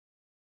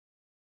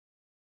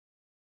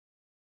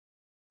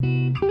All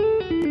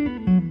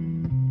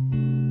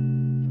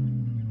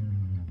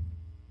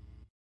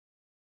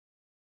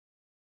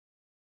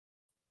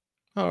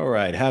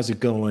right, how's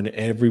it going,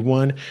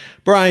 everyone?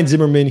 Brian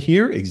Zimmerman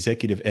here,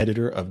 executive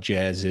editor of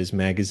Jazz Is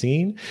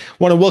Magazine.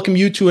 Want to welcome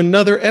you to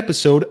another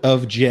episode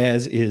of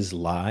Jazz Is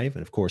Live.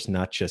 And of course,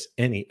 not just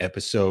any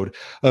episode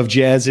of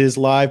Jazz Is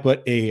Live,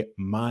 but a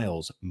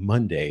Miles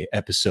Monday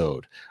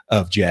episode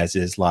of Jazz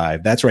Is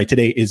Live. That's right,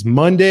 today is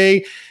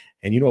Monday.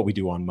 And you know what we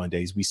do on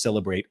Mondays? We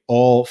celebrate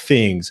all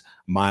things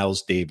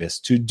Miles Davis.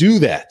 To do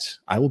that,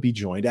 I will be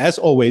joined, as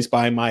always,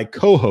 by my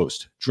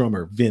co-host,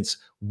 drummer Vince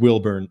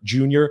Wilburn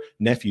Jr.,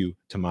 nephew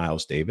to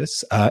Miles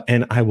Davis.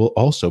 And I will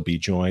also be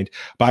joined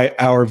by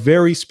our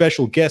very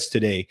special guest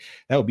today.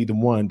 That will be the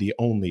one, the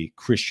only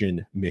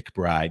Christian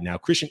McBride. Now,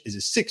 Christian is a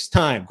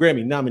 6-time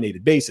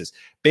Grammy-nominated bassist,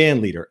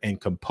 band leader, and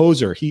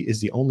composer. He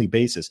is the only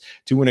bassist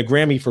to win a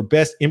Grammy for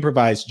Best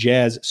Improvised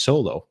Jazz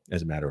Solo,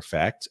 as a matter of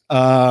fact.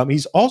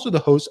 He's also the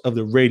host of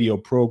the radio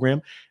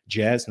program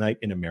Jazz Night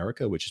in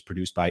America, which is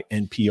produced by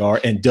NPR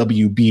and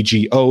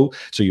WBGO.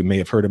 So you may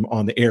have heard him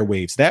on the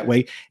airwaves that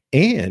way.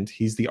 And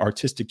he's the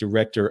artistic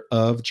director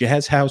of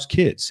Jazz House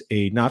Kids,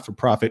 a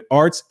not-for-profit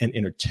arts and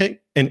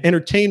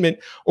entertainment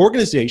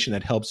organization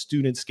that helps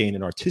students gain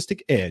an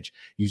artistic edge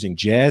using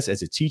jazz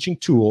as a teaching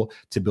tool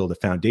to build a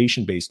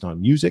foundation based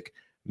on music,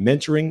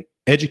 mentoring,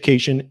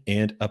 education,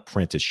 and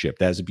apprenticeship.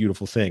 That is a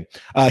beautiful thing.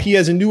 He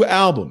has a new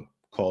album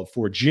called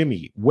For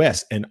Jimmy,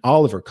 Wes, and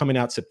Oliver, coming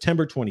out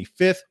September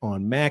 25th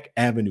on Mack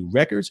Avenue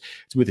Records.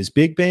 It's with his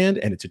big band,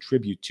 and it's a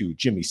tribute to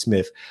Jimmy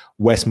Smith,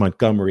 Wes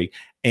Montgomery,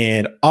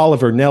 and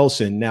Oliver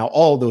Nelson. Now,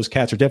 all of those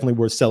cats are definitely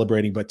worth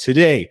celebrating, but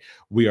today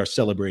we are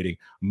celebrating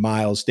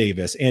Miles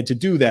Davis. And to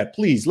do that,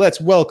 please, let's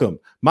welcome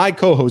my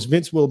co-host,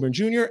 Vince Wilburn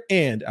Jr.,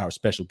 and our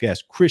special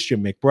guest,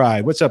 Christian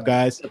McBride. What's up,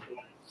 guys?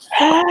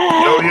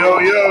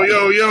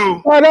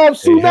 Yo. What up,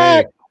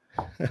 Sunak?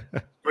 Hey.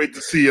 Great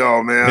to see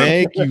y'all, man.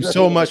 Thank you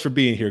so much for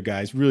being here,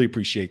 guys. Really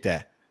appreciate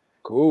that.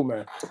 Cool,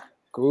 man.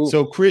 Cool.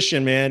 So,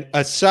 Christian, man,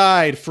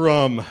 aside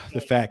from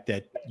the fact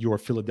that your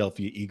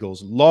Philadelphia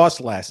Eagles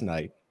lost last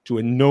night to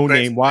a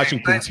no-name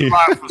Washington team,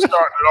 thanks a lot for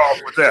starting it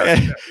off with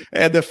that.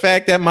 and the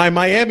fact that my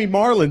Miami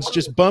Marlins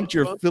just bumped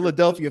your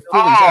Philadelphia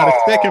Phillies out of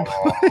second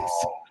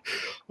place,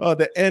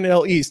 the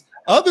NL East.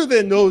 Other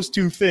than those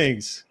two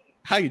things,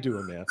 how you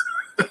doing, man?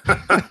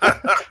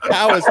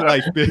 How has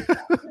life been?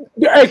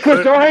 Hey,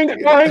 Chris, don't hang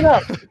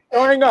up.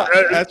 Don't hang up.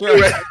 That's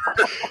right.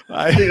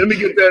 Let me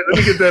get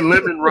that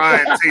lemon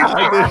rind tape.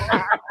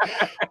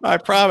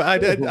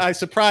 I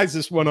surprised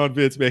this one on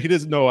Vince, man. He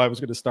doesn't know I was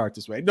going to start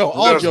this way. No,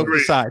 all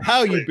jokes aside,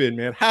 how you been,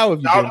 man? How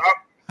have you been?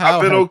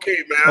 I've been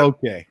okay, man.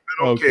 Okay.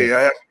 Okay.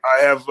 I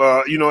have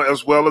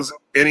as well as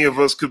any of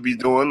us could be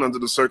doing under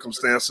the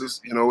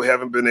circumstances. You know, we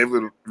haven't been able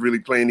to really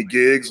play any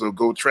gigs or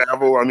go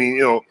travel. I mean,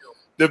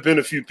 there have been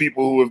a few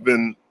people who have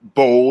been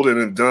bold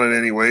and have done it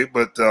anyway,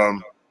 but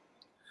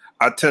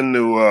I tend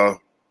to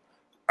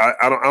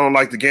I don't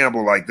like to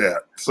gamble like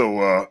that.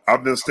 So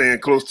I've been staying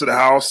close to the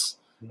house,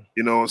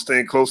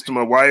 staying close to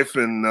my wife,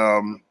 and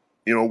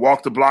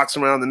walk the blocks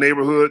around the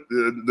neighborhood,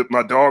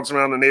 my dogs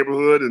around the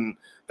neighborhood, and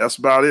that's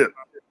about it.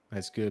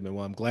 That's good, man.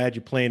 Well, I'm glad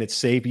you're playing it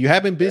safe. You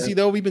have been busy,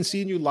 though. We've been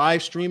seeing you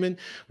live streaming.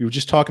 We were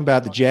just talking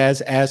about the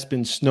Jazz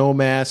Aspen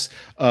Snowmass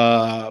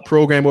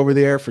program over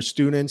there for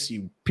students.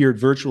 You appeared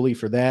virtually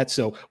for that.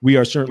 So we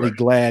are certainly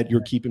glad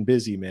you're keeping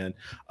busy, man.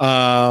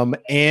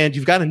 And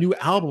you've got a new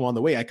album on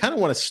the way. I kind of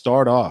want to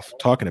start off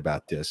talking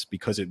about this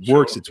because it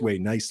works its way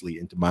nicely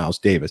into Miles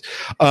Davis.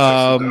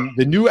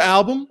 The new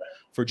album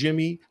for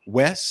Jimmy,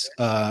 Wes,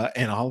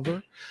 and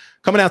Oliver,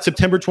 coming out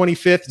September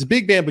 25th. It's a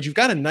big band, but you've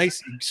got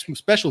some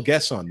special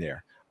guests on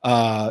there.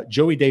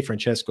 Joey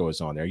DeFrancesco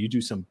is on there. You do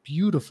some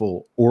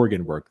beautiful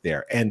organ work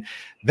there. And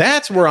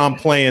that's where I'm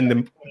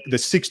playing the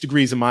 6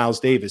 Degrees of Miles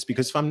Davis,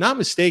 because if I'm not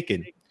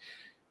mistaken,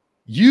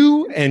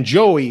 you and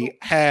Joey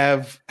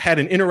have had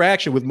an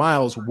interaction with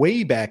Miles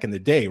way back in the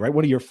day, right?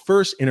 One of your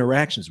first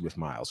interactions with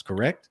Miles,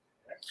 correct?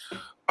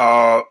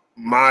 My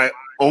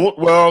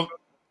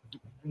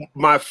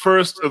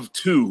first of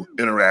 2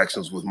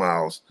 interactions with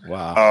Miles.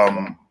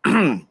 Wow.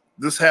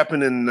 This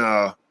happened in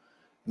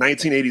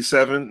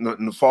 1987,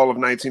 in the fall of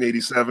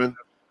 1987.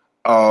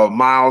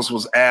 Miles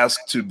was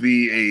asked to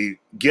be a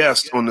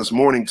guest on this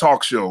morning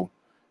talk show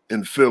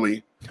in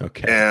Philly.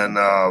 Okay. And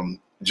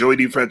Joey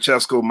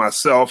DeFrancesco,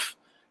 myself,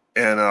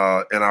 and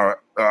our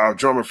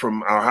drummer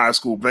from our high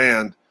school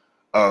band,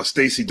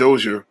 Stacy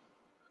Dozier,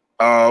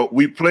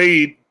 we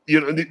played.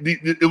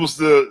 It was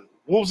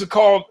what was it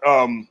called?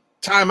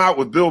 Time Out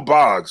with Bill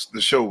Boggs,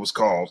 the show was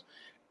called.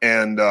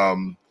 And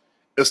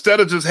instead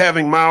of just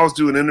having Miles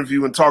do an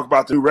interview and talk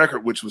about the new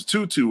record, which was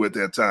Tutu at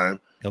that time,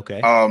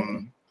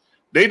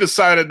 they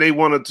decided they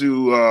wanted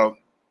to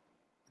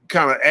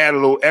kind of add a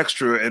little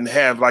extra and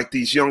have like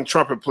these young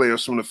trumpet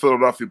players from the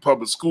Philadelphia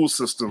public school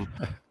system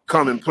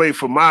come and play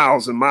for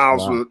Miles, and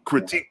Miles would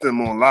critique them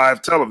on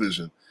live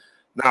television.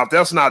 Now, if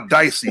that's not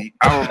dicey,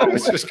 I don't know. I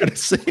was just going to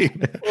say,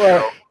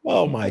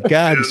 oh my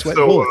God.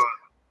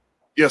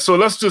 So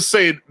let's just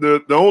say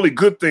the only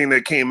good thing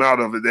that came out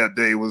of it that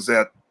day was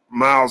that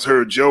Miles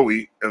heard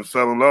Joey and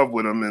fell in love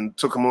with him and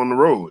took him on the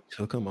road.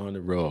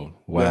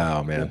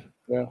 Wow, man.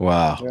 Yeah.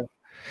 Wow. Yeah.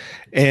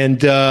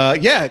 And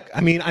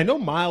I mean, I know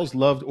Miles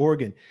loved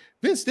Oregon.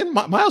 Vince,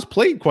 Miles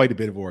played quite a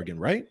bit of Oregon,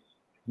 right?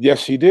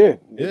 Yes, he did.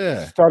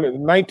 Yeah. It started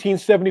in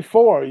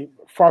 1974,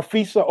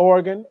 Farfisa,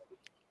 Oregon.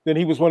 Then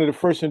he was one of the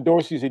first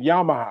endorsees at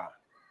Yamaha.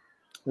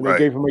 And they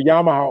gave him a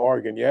Yamaha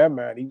organ. Yeah,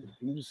 man. He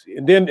was,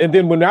 and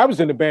then when I was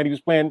in the band, he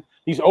was playing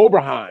these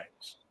Oberheims.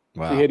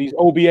 Wow. So he had these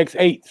OBX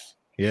 8s.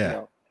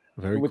 Yeah.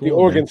 Very with cool, the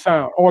organ man.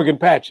 sound, organ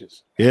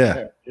patches.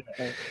 Yeah.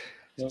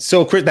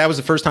 So, Chris, that was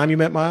the first time you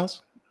met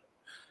Miles?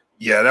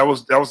 Yeah, that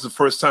was the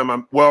first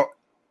time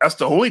that's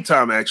the only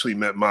time I actually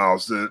met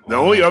Miles. The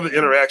only other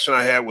interaction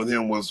I had with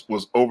him was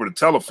over the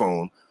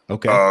telephone.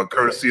 Okay.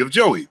 Courtesy of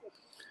Joey.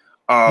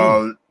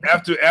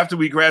 After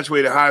we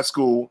graduated high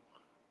school,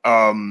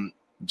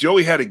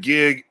 Joey had a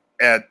gig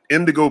at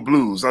Indigo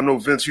Blues. I know,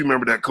 Vince, you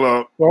remember that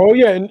club? Oh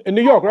yeah, in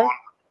New York, right?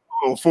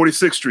 On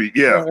 46th Street,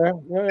 yeah.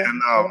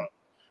 And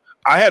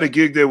I had a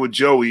gig there with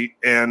Joey,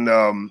 and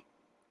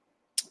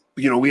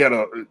we had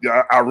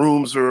our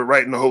rooms were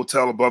right in the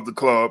hotel above the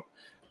club.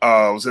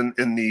 I was in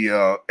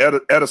the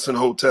Edison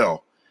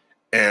Hotel,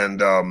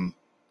 and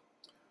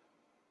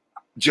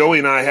Joey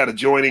and I had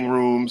adjoining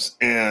rooms,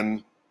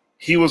 and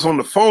he was on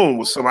the phone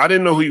with someone. I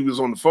didn't know who he was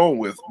on the phone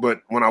with,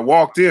 but when I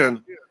walked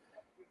in,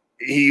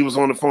 he was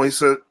on the phone. He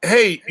said,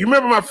 "Hey, you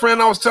remember my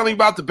friend I was telling you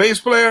about, the bass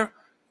player?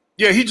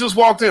 Yeah, he just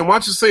walked in. Why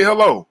don't you say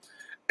hello?"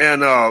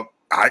 And I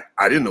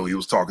didn't know who he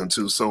was talking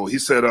to, so he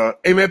said,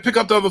 "Hey man, pick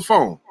up the other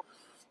phone."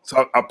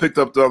 So I picked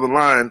up the other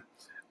line.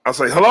 I was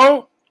like,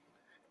 "Hello,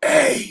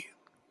 hey."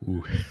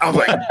 Ooh. I was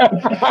like,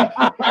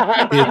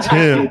 "It's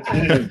him."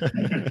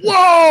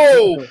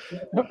 Whoa!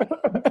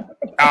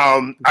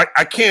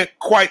 I can't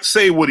quite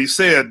say what he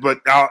said,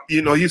 but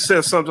he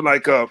said something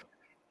like,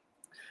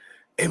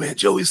 "Hey man,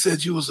 Joey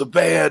said you was a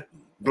bad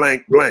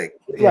blank blank."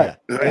 Yeah,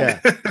 yeah.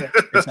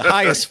 It's the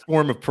highest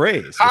form of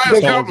praise.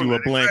 Highest called you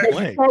a blank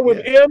blank. Start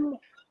with M.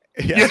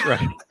 Yeah, that's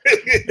right.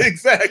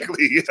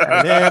 Exactly.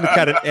 And then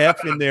got an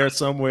F in there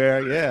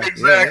somewhere. Yeah,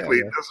 exactly.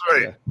 Yeah. That's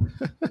right.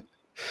 Yeah.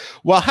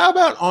 Well, how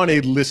about on a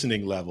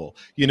listening level?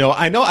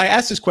 I know I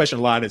ask this question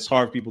a lot, and it's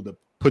hard for people to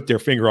put their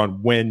finger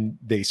on when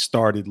they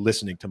started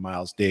listening to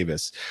Miles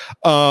Davis.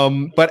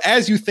 But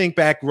as you think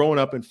back, growing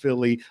up in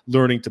Philly,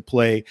 learning to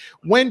play,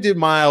 when did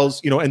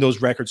Miles, and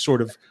those records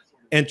sort of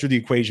enter the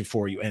equation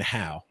for you, and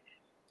how?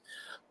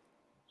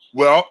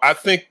 Well, I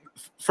think,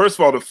 first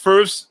of all, the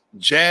first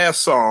jazz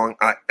song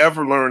I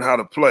ever learned how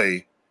to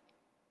play,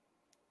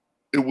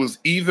 it was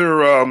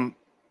either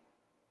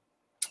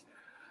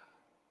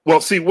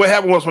what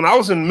happened was when I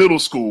was in middle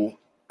school,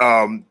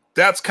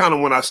 that's kind of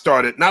when I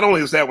started. Not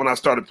only is that when I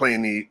started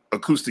playing the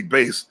acoustic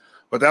bass,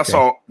 but that's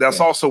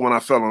also when I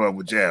fell in love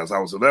with jazz. I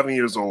was 11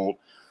 years old,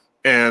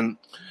 and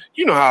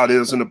you know how it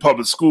is in the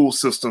public school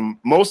system.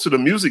 Most of the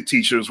music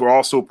teachers were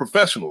also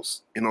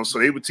professionals, so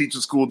they would teach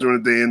at school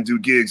during the day and do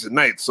gigs at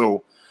night.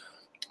 So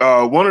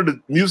one of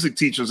the music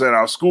teachers at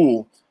our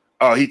school,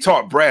 he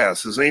taught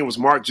brass. His name was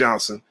Mark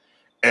Johnson,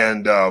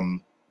 and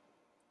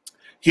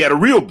he had a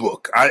real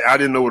book. I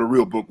didn't know what a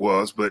real book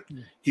was, but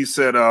he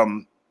said,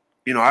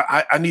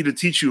 I need to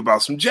teach you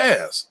about some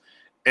jazz.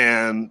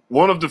 And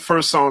one of the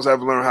first songs I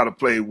ever learned how to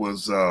play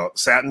was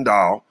Satin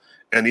Doll,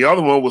 and the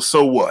other one was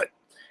So What.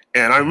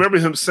 And I remember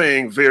him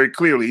saying very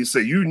clearly, he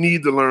said, "You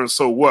need to learn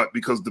So What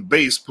because the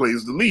bass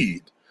plays the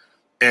lead.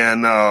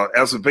 And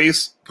as a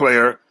bass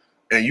player,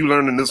 and you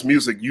learning this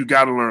music, you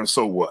got to learn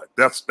So What.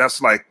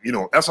 That's like,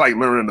 that's like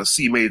learning a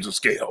C major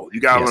scale.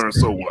 You got to learn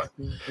So What."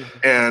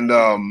 And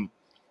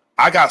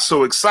I got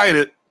so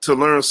excited to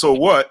learn So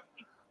What.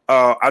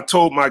 I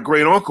told my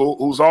great uncle,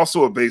 who's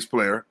also a bass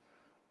player,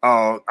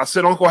 I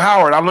said, "Uncle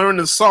Howard, I learned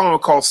this song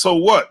called So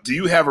What. Do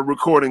you have a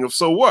recording of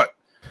So What?"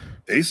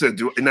 And he said,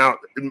 "Now,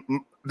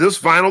 this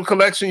vinyl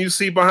collection you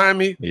see behind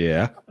me?"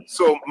 Yeah.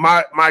 So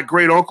my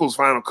great uncle's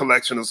vinyl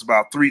collection is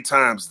about 3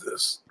 times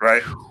this,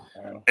 right?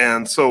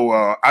 And so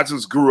I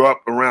just grew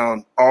up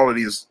around all of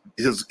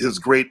his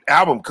great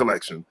album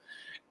collection.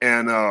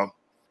 And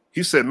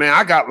he said, "Man,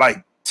 I got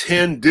like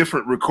 10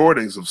 different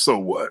recordings of So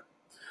What."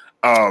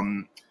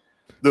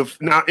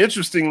 Now,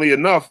 interestingly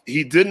enough,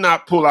 he did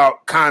not pull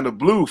out Kinda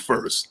Blue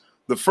first.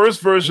 The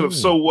first version of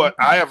So What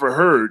I ever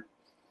heard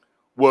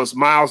was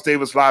Miles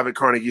Davis live at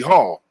Carnegie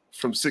Hall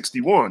from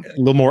 '61. A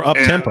little more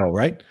up-tempo,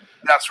 right?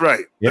 That's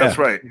right. Yeah. That's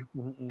right.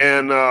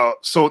 And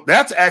so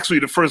that's actually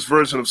the first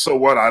version of So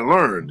What I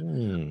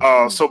learned.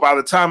 So by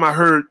the time I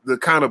heard the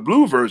Kinda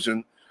Blue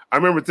version, I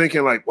remember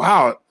thinking like,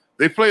 wow,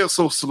 they play it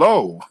so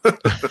slow.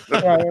 But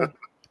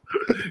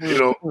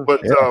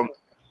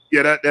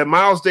that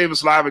Miles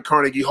Davis live at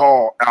Carnegie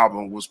Hall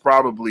album was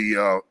probably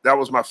that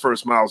was my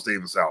first Miles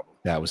Davis album.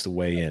 That was the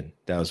way in.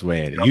 I've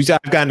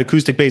got an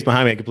acoustic bass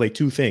behind me. I can play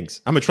 2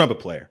 things. I'm a trumpet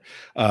player.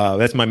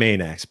 That's my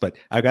main axe. But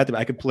I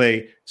could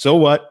play So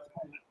What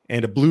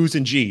and a blues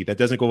in G that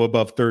doesn't go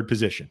above 3rd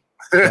position.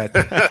 There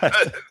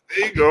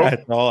you go.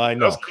 That's all I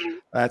know. Cool.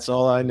 That's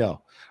all I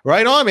know.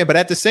 Right on, man. But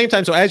at the same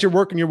time, so as you're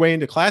working your way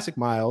into classic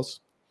Miles,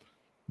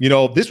 You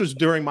know, this was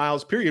during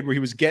Miles' period where he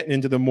was getting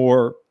into the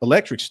more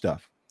electric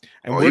stuff.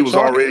 And he was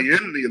already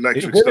in the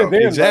electric stuff.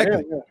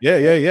 Exactly.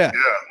 Yeah.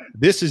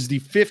 This is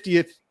the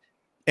 50th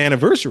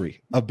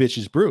anniversary of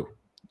Bitches Brew,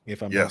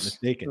 if I'm not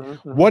mistaken.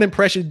 Mm-hmm. What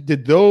impression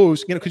did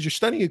those, you know, because you're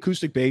studying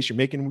acoustic bass, you're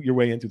making your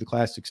way into the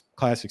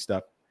classic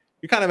stuff.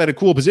 You're kind of at a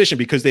cool position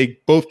because they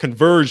both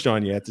converged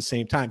on you at the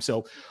same time.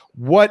 So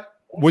what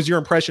was your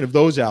impression of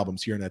those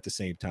albums hearing at the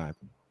same time?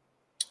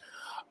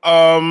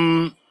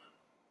 I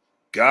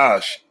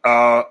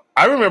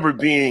remember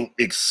being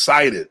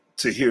excited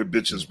to hear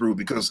Bitches Brew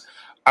because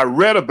I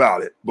read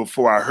about it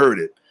before I heard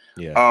it.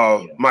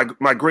 Yeah.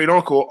 My great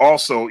uncle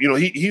also, you know,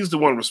 he's the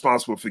one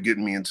responsible for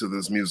getting me into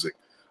this music.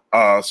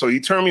 So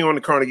he turned me on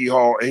to Carnegie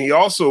Hall, and he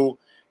also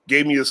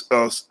gave me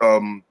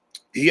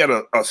he had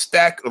a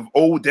stack of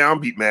old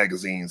downbeat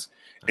magazines,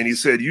 and he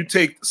said, "You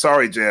take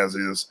Sorry Jazz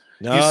Is."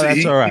 No,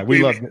 that's all right.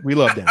 We love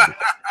downbeat.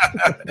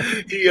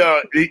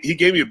 He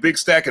gave me a big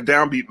stack of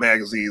downbeat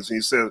magazines, and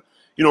he said,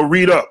 you know,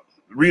 read up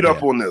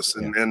on this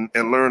and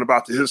learn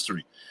about the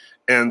history.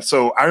 And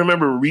so I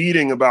remember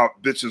reading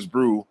about Bitches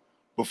Brew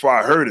before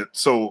I heard it.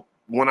 So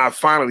when I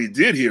finally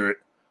did hear it,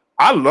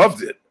 I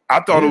loved it.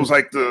 I thought it was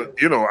like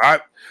I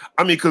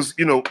mean, because,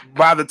 you know,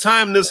 by the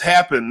time this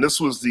happened,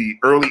 this was the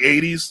early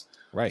 80s.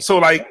 Right. So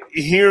like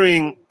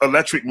hearing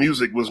electric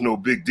music was no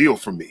big deal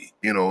for me.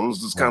 You know, it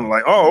was just kind of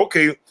like, oh,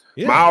 okay,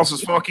 Miles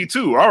is funky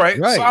too. All right,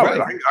 solid.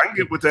 Right. I can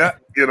get with that,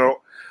 you know.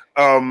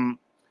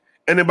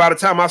 And then by the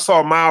time I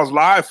saw Miles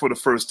live for the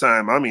first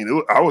time, I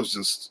mean, I was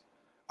just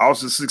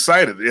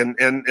excited.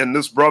 And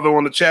this brother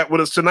on the chat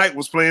with us tonight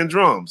was playing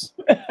drums.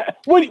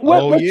 When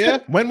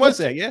was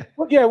that? Yeah.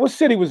 What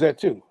city was that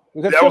too?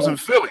 That was in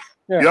Philly.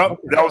 Yeah. Yep.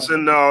 Okay. That was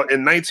in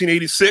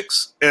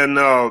 1986, and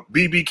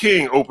BB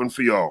King opened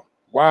for y'all.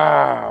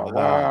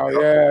 Wow.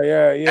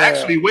 Yeah.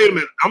 Actually, wait a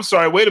minute. I'm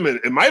sorry. Wait a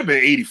minute. It might have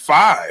been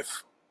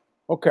 85.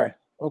 Okay.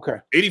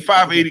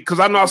 85, 80. Because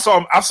I know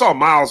I saw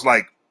Miles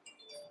like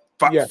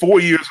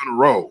 4 years in a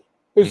row.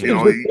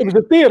 It was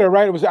a theater,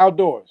 right? It was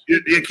outdoors.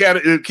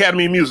 The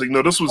Academy of Music.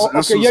 No, this was. That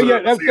was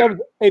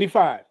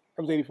 85. That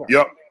was 85.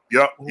 Yep.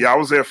 Yeah, I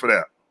was there for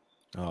that.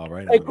 All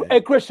right. Hey,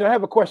 Christian, I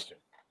have a question.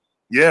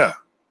 Yeah.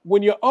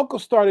 When your uncle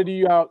started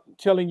you out,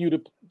 telling you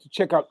to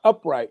check out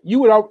Upright, you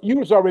were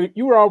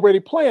already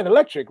playing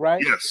electric,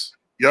 right? Yes.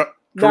 Yep.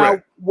 Now,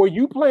 Correct. were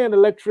you playing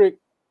electric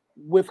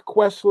with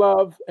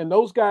Questlove and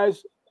those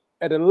guys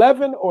at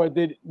 11, or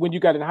when you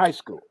got in high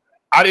school?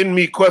 I didn't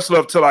meet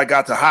Questlove till I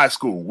got to high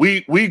school.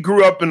 We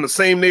grew up in the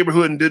same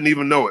neighborhood and didn't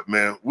even know it,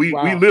 man. We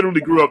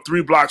literally grew up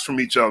 3 blocks from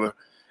each other,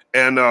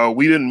 and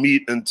we didn't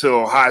meet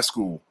until high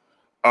school.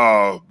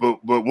 But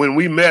when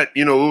we met,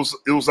 you know,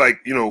 it was like,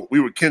 you know, we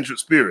were kindred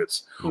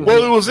spirits. Mm-hmm.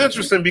 Well, it was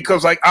interesting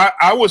because like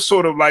I was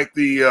sort of like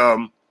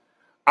I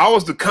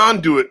was the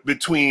conduit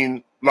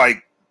between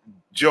like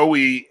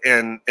Joey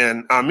and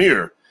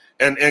Amir.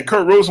 And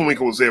Kurt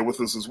Rosenwinkel was there with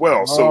us as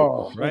well.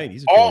 So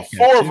all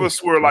 4 of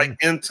us were like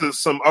into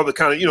some other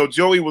kind of, you know,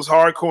 Joey was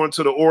hardcore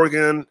into the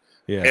organ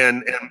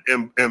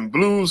and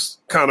blues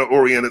kind of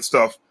oriented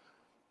stuff.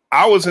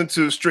 I was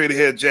into straight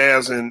ahead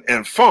jazz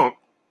and funk.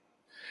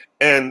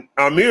 And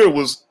Amir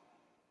was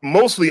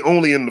mostly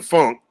only in the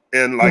funk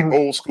and like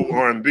old school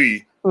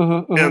R&B.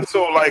 And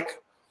so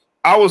like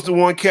I was the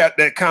one cat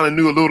that kind of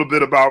knew a little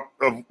bit of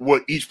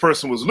what each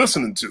person was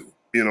listening to,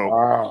 you know.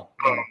 Wow.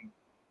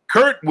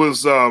 Kurt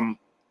was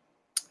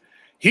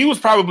he was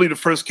probably the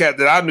first cat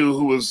that I knew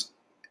who was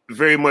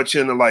very much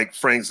into like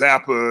Frank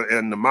Zappa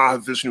and the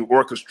Mahavishnu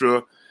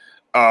Orchestra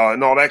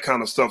and all that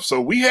kind of stuff.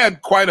 So we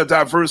had quite a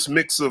diverse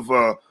mix of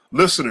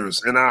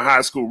listeners in our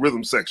high school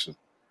rhythm section.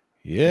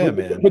 Yeah,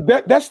 man.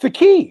 But that's the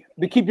key,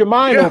 to keep your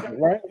mind open,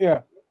 right?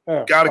 Yeah.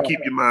 Got to keep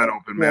your mind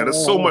open, man.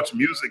 There's so much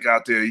music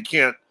out there. You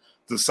can't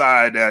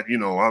decide that, you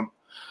know,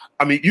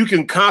 I mean, you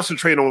can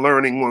concentrate on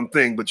learning one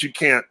thing, but you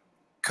can't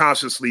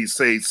consciously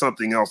say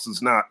something else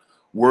is not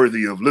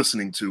worthy of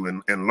listening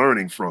to and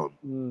learning from.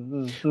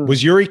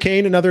 Was Yuri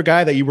Kane another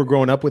guy that you were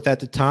growing up with at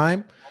the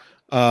time?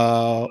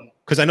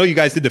 Because I know you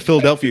guys did the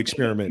Philadelphia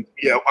experiment.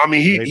 Yeah, I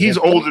mean, he's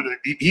older than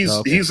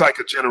he's like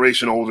a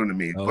generation older than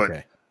me.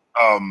 Okay.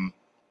 But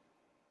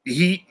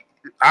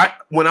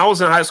when I was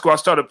in high school, I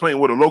started playing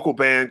with a local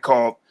band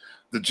called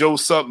the Joe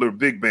Sutler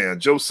Big Band.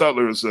 Joe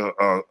Sutler is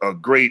a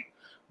great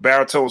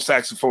baritone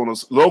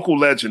saxophonist, local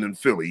legend in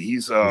Philly.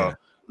 He's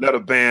led a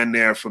band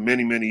there for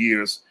many, many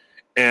years.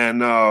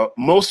 And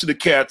most of the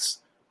cats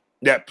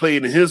that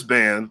played in his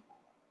band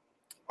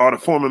are the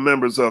former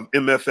members of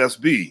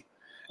MFSB.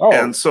 Oh.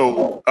 And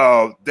so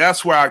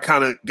that's where I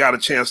kind of got a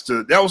chance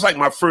to, that was like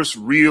my first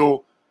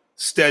real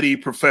steady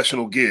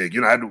professional gig.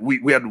 You know,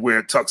 we had to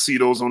wear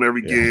tuxedos on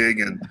every gig,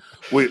 and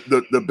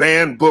the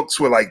band books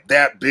were like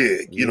that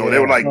big. You know, they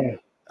were like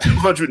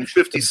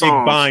 250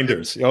 songs. Big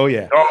binders. Oh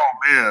yeah. Oh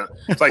man,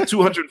 it's like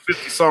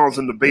 250 songs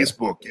in the bass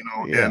book. You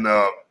know, and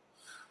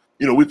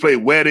you know, we played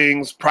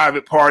weddings,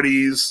 private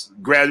parties,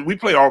 we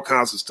played all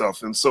kinds of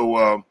stuff. And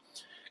so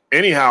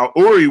anyhow,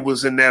 Uri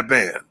was in that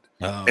band,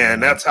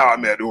 and that's how I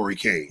met Uri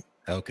Kane.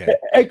 Okay.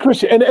 Hey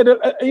Christian, and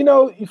you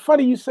know,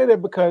 funny you say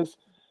that because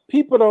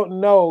people don't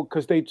know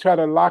because they try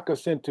to lock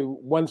us into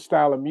one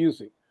style of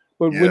music.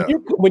 But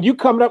when you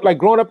coming up, like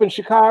growing up in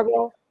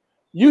Chicago,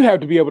 you have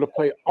to be able to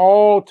play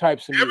all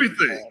types of music.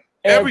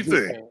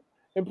 Everything.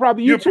 And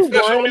probably you too,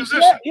 Brian.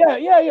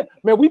 Yeah.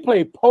 Man, we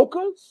played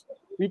polkas,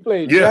 we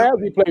played jazz,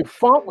 we played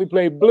funk, we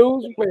played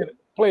blues, we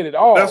played it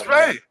all. That's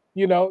right.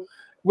 You know,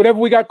 whatever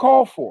we got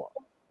called for.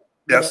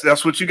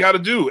 That's what you got to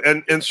do.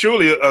 And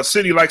surely a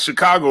city like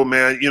Chicago,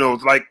 man, you know,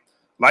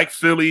 like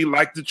Philly,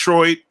 like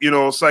Detroit, you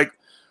know, it's like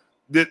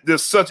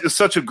it's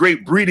such a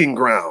great breeding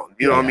ground.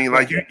 You know what I mean?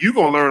 Like you're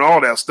gonna learn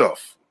all that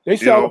stuff. They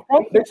said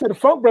the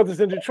Funk Brothers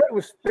in Detroit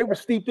were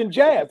steeped in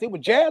jazz. They were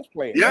jazz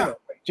players. Yeah,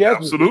 jazz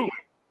absolutely. Music,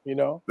 you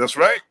know, that's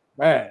right,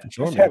 man.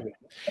 Sure, it's heavy.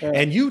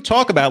 And you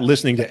talk about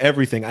listening to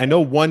everything. I know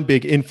one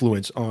big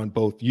influence on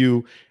both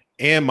you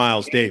and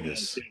Miles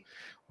Davis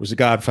was the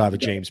Godfather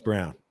James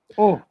Brown.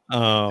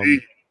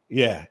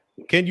 Yeah.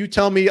 Can you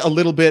tell me a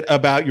little bit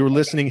about your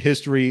listening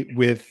history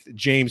with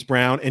James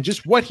Brown and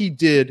just what he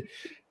did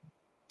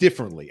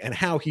differently and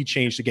how he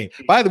changed the game?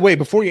 By the way,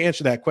 before you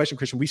answer that question,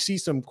 Christian, we see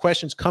some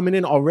questions coming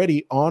in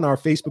already on our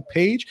Facebook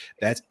page.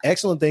 That's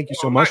excellent. Thank you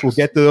so much. We'll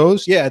get to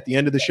those, at the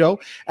end of the show.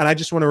 And I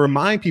just want to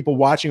remind people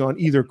watching on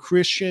either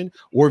Christian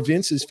or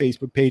Vince's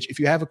Facebook page, if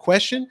you have a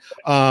question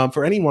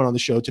for anyone on the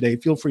show today,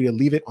 feel free to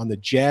leave it on the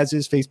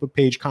Jazz's Facebook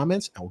page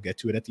comments, and we'll get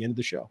to it at the end of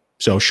the show.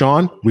 So,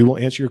 Sean, we will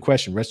answer your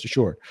question, rest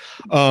assured.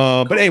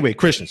 But anyway,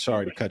 Christian,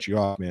 sorry to cut you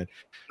off, man.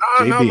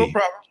 No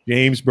problem.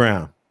 James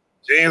Brown,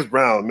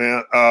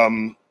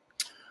 man.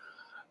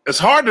 It's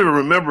hard to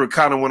remember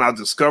kind of when I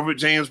discovered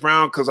James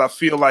Brown because I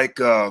feel like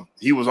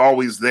he was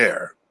always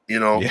there, you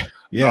know?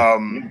 Yeah.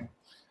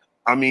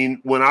 I mean,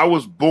 when I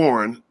was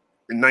born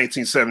in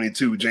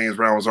 1972, James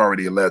Brown was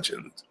already a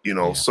legend, you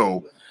know? Yeah.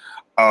 So,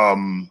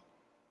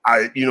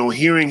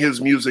 hearing his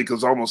music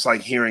is almost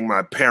like hearing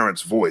my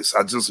parents' voice.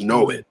 I just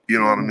know it, you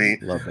know what I mean?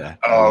 Love that.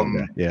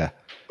 Yeah.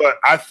 But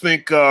I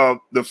think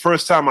the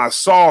first time I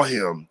saw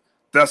him,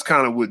 that's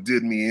kind of what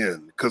did me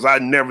in because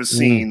I'd never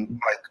seen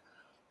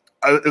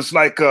it's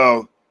like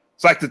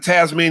the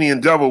Tasmanian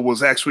devil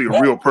was actually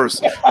a real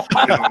person.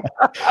 You know?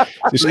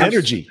 There's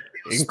energy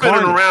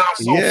spinning around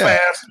so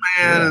fast,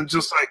 man, and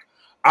just like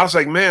I was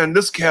like, man,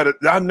 this cat,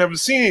 I've never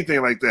seen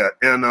anything like that.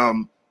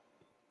 And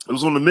it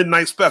was on the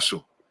midnight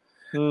special,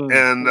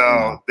 and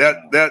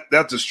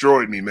that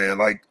destroyed me, man.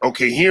 Like,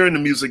 okay, hearing the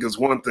music is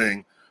one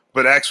thing,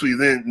 but actually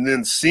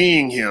then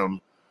seeing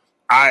him,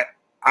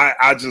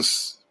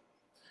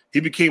 he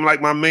became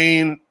like my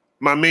main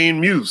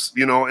muse,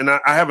 you know. And I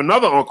have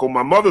another uncle,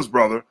 my mother's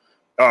brother.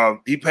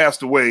 He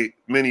passed away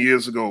many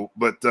years ago,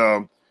 but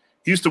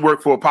he used to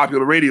work for a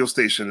popular radio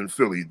station in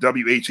Philly,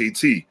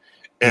 WHAT.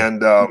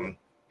 And,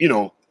 you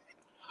know,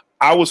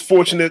 I was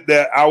fortunate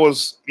that I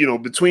was, you know,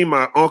 between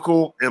my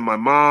uncle and my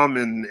mom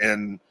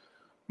and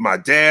my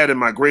dad and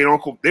my great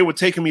uncle, they were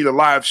taking me to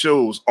live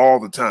shows all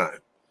the time.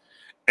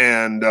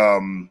 And,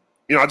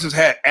 you know, I just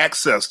had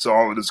access to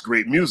all of this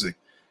great music.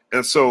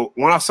 And so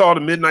when I saw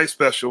the midnight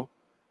special,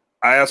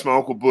 I asked my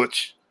Uncle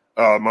Butch,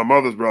 my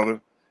mother's brother,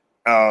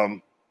 I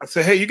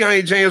said, hey, you got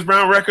any James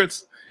Brown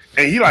records?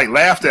 And he like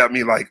laughed at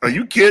me like, are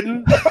you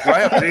kidding? I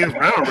have James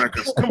Brown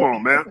records. Come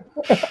on, man.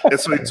 And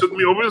so he took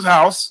me over to his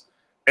house.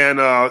 And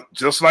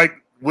just like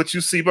what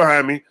you see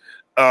behind me,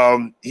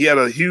 he had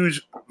a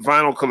huge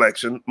vinyl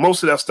collection.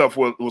 Most of that stuff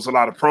was a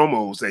lot of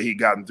promos that he'd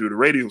gotten through the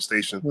radio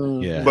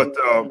station. Yeah. But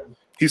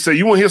he said,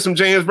 you want to hear some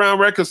James Brown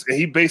records? And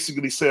he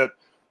basically said,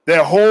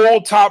 that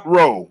whole top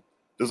row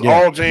is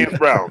all James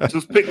Brown.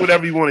 Just pick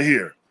whatever you want to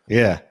hear.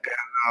 Yeah.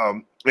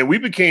 And we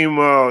became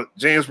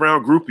James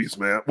Brown groupies,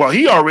 man. Well,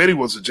 he already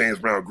was a James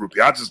Brown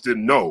groupie. I just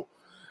didn't know.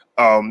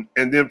 And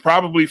then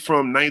probably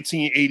from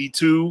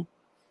 1982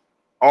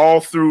 all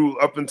through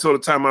up until the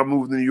time I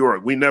moved to New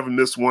York, we never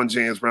missed one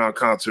James Brown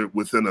concert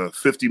within a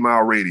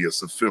 50-mile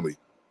radius of Philly.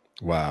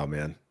 Wow,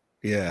 man.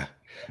 Yeah.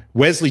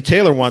 Wesley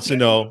Taylor wants to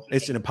know,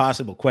 it's an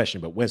impossible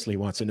question, but Wesley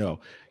wants to know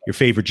your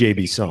favorite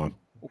JB song.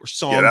 Or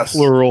song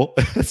plural.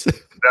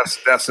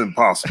 That's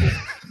impossible.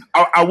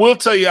 I will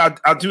tell you,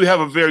 I do have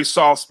a very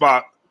soft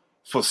spot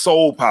for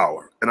Soul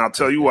Power, and I'll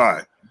tell you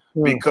why.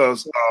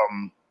 Because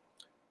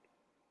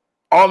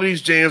all of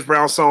these James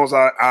Brown songs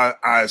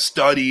I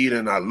studied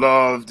and I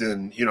loved,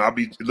 and you know, I'll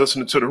be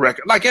listening to the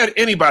record like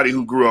anybody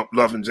who grew up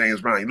loving James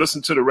Brown. You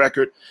listen to the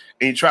record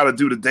and you try to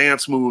do the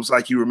dance moves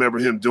like you remember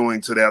him doing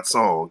to that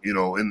song, you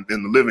know, in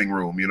the living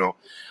room, you know.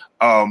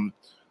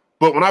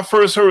 But when I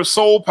first heard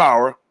Soul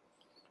Power,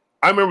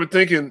 I remember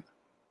thinking,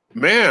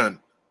 man,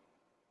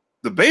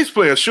 the bass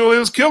player sure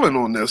is killing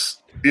on this.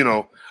 You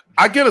know,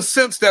 I get a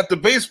sense that the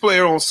bass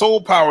player on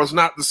Soul Power is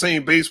not the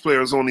same bass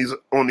players on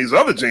these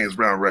other James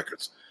Brown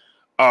records.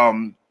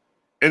 And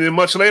then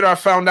much later, I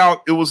found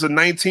out it was a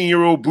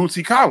 19-year-old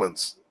Bootsy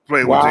Collins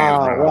playing with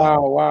James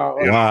Brown.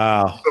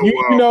 Wow.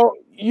 So,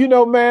 you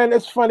know, man,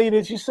 it's funny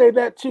that you say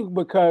that too,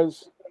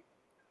 because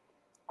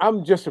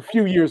I'm just a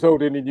few years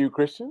older than you,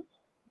 Christian.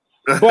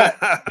 But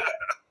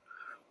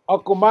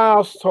Uncle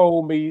Miles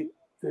told me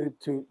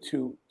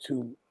to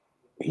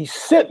he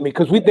sent me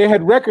because they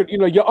had record. You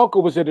know, your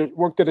uncle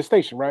worked at a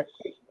station, right?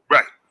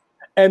 Right.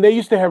 And they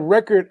used to have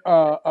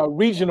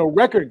regional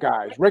record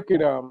guys,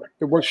 that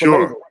worked for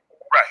label.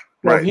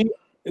 Right. He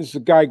is a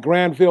guy,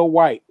 Granville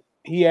White.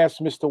 He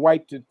asked Mr.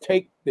 White to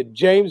take the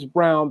James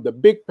Brown, the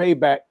Big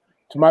Payback,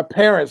 to my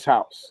parents'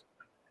 house.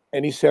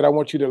 And he said, I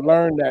want you to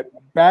learn that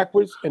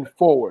backwards and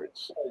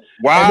forwards.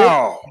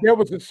 Wow. And there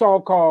was a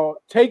song called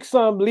Take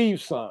Some,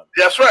 Leave Some.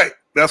 That's right.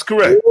 That's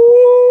correct. Yep.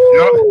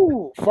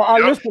 For our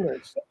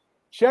listeners,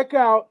 check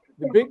out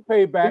the Big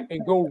Payback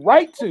and go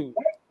right to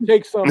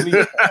Take Some, Leave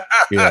Some.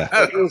 Yeah.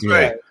 That's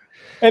right.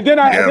 And then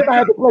I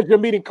had the pleasure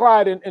of meeting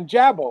Clyde and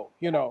Jabbo,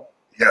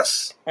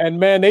 Yes. And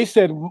man, they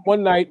said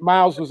one night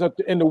Miles was up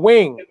in the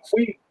wings.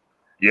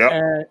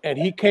 Yeah. And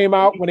he came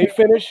out when they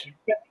finished,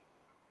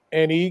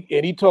 and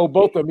he told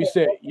both of them, he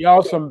said,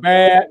 y'all some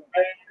bad.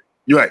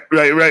 Right.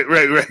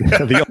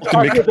 The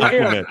ultimate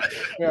compliment.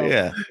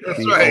 Yeah.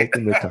 That's right.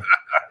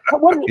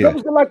 What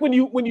was it like when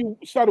you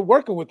started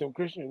working with him,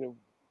 Christian?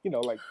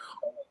 Like,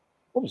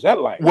 what was that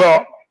like?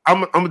 Well,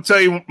 I'm gonna tell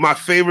you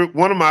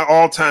one of my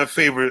all-time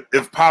favorite,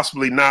 if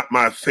possibly not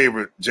my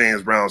favorite,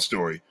 James Brown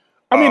story.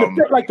 I mean,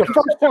 like the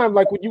first time,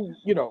 like when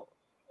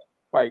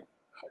like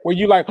were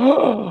you like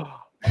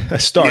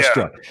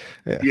starstruck?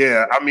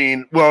 Yeah. I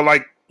mean, well,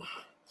 like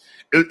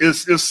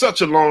it's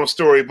such a long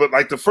story, but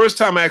like the first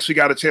time I actually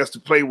got a chance to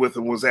play with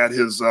him was at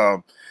his.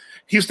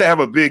 He used to have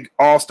a big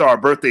all-star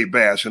birthday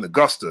bash in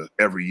Augusta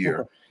every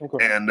year,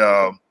 and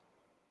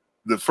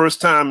the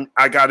first time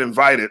I got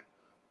invited,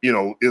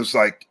 it was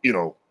like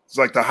it's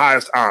like the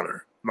highest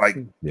honor. Like,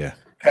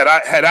 had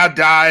I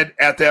died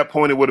at that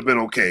point, it would have been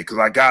okay because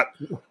I got.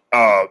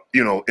 An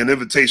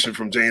invitation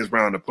from James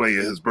Brown to play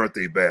at his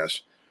birthday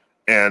bash.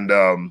 And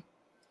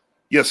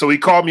so he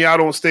called me out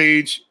on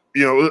stage,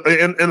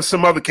 and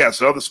some other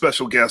cats, other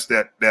special guests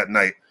that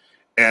night.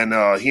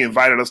 And he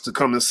invited us to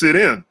come and sit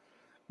in.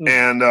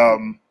 And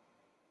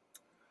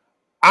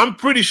I'm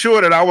pretty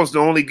sure that I was the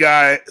only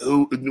guest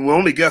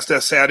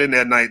that sat in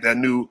that night that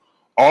knew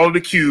all of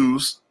the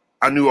cues.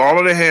 I knew all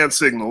of the hand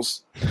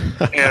signals.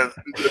 And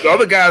the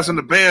other guys in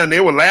the band, they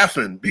were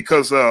laughing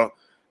because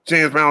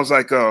James Brown was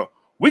like,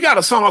 we got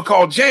a song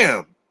called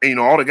Jam. And,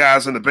 all the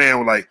guys in the band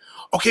were like,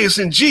 okay, it's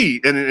in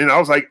G. And I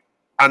was like,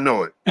 I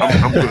know it.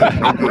 I'm good.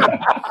 I'm good.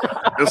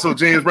 And so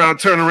James Brown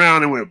turned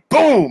around and went,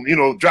 boom,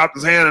 dropped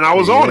his hand and I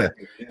was on it.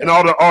 And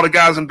all the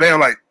guys in the band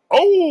were like,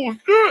 oh,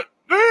 shit,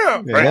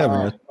 damn.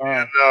 Right?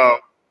 Man.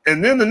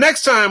 And then the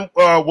next time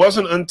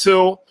wasn't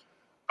until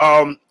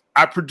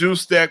I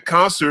produced that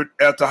concert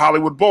at the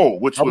Hollywood Bowl,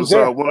 which was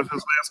one of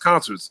his last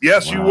concerts.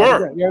 Yes, you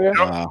were. Yeah.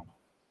 Wow.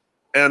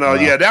 And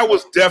that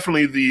was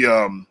definitely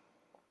the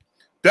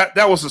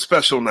that was a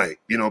special night,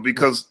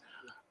 because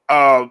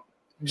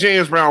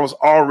James Brown was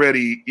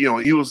already,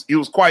 he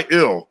was quite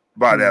ill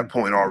by that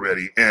point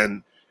already,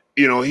 and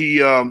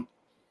he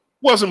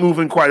wasn't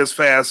moving quite as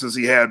fast as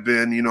he had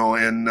been,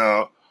 and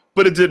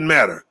but it didn't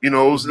matter, it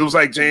was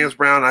like James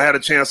Brown. I had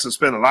a chance to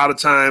spend a lot of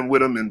time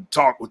with him and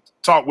talk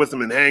with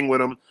him and hang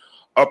with him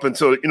up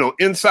until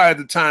inside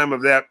the time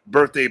of that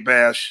birthday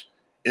bash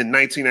in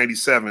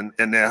 1997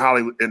 and that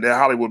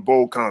Hollywood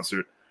Bowl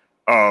concert.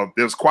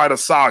 There's quite a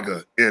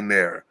saga in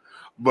there,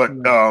 but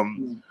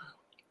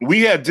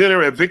we had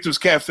dinner at Victor's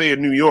Cafe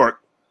in New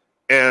York,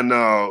 and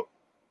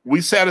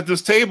we sat at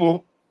this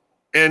table,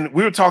 and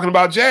we were talking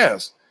about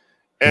jazz.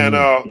 And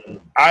I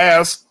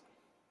asked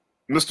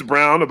Mr.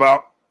 Brown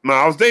about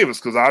Miles Davis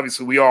because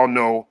obviously we all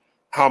know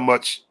how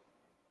much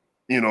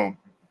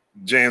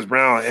James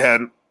Brown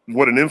had,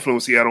 what an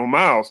influence he had on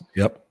Miles.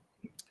 Yep.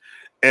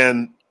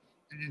 And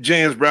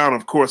James Brown,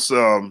 of course,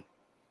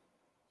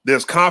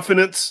 there's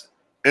confidence.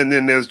 And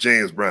then there's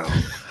James Brown.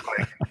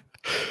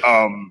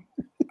 I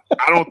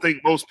don't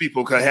think most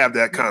people can have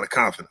that kind of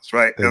confidence,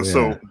 right? And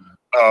so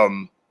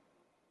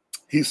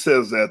he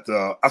says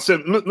that I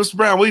said, Mr.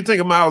 Brown, what do you think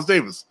of Miles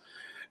Davis?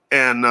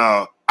 And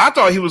I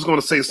thought he was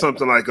going to say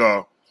something like,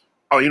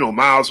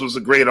 Miles was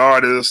a great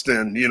artist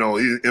and, he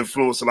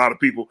influenced a lot of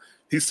people.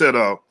 He said,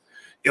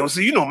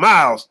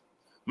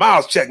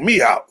 Miles checked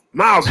me out.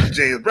 Miles is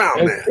James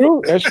Brown,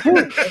 man. That's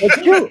true.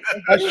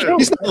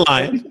 He's not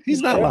lying.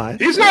 He's not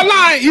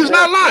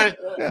lying.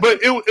 But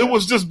it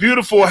was just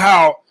beautiful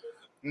how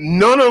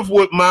none of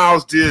what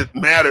Miles did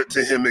mattered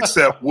to him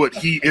except what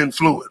he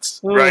influenced,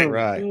 right?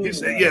 Right. He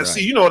said,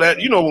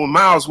 when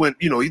Miles went,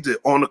 he did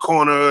On the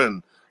Corner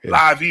and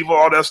Live Evil,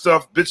 all that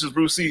stuff, Bitches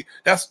Brucey,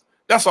 that's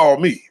all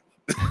me.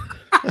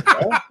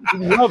 He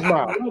loved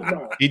Miles.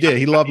 He did.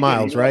 He loved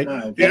Miles, right?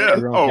 Yeah.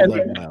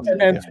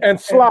 And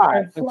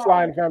Sly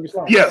and Family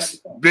Sly. Yes,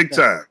 big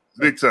time.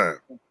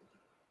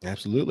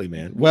 Absolutely,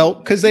 man. Well,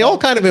 because they all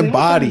kind of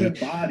embody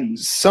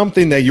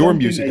something that your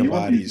music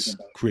embodies,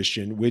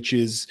 Christian, which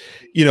is,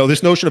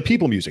 this notion of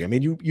people music. I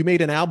mean, you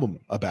made an album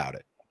about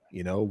it,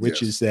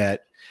 which is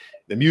that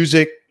the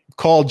music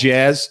called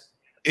jazz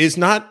is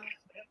not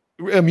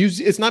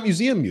it's not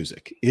museum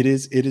music. It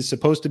is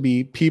supposed to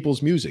be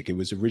people's music. It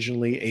was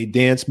originally a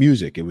dance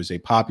music. It was a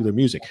popular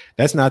music.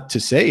 That's not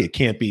to say it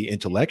can't be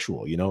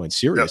intellectual, and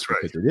serious. That's right.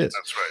 Because it is.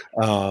 That's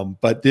right.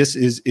 But this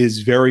is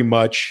very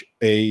much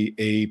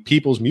a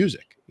people's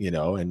music,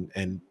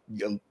 and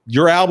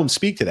your albums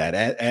speak to that,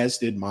 as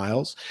did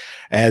Miles,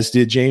 as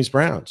did James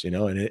Brown's, and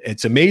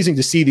it's amazing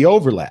to see the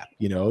overlap,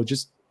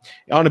 just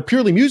on a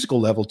purely musical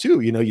level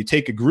too. You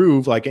take a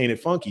groove like Ain't It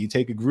Funky, you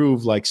take a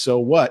groove like So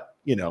What,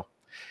 you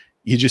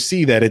just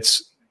see that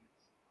it's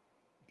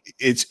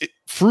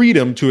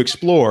freedom to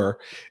explore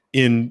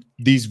in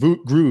these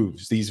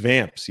grooves, these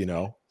vamps,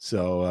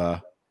 so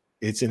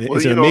it's an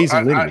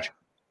amazing lineage.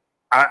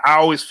 I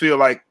always feel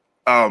like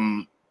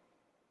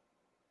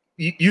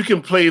you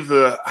can play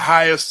the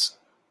highest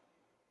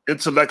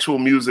intellectual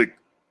music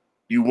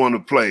you want to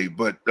play,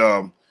 but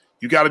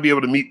you got to be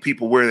able to meet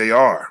people where they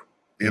are.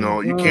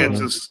 You can't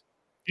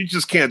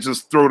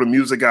just throw the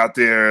music out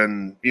there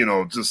and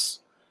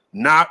just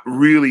not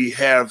really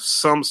have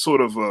some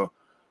sort of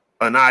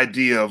an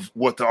idea of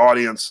what the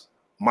audience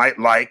might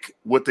like,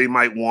 what they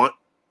might want,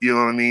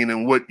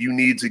 and what you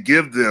need to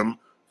give them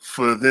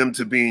for them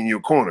to be in your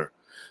corner.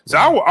 So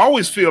I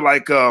always feel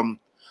like,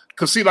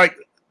 because see, like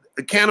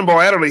Cannonball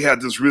Adderley had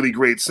this really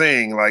great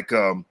saying, like,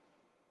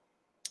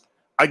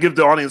 I give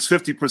the audience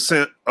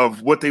 50%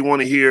 of what they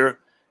want to hear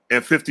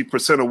and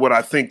 50% of what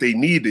I think they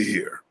need to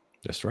hear.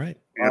 That's right.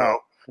 That's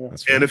right.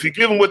 And if you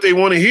give them what they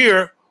want to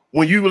hear,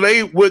 when you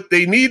lay what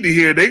they need to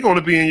hear, they're going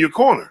to be in your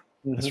corner.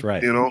 That's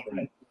right.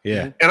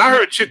 Yeah. And I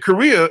heard Chick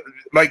Corea,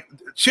 like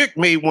Chick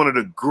made one of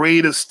the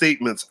greatest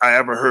statements I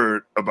ever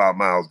heard about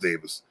Miles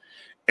Davis.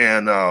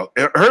 And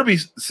Herbie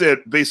said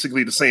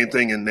basically the same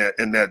thing in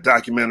that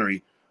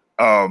documentary.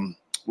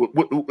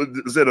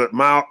 Is it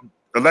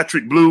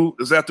Electric Blue?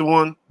 Is that the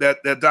one,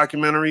 that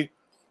documentary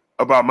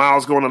about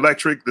Miles going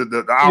electric,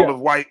 the Isle of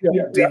Wight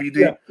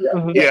DVD?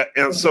 Yeah.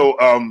 And so,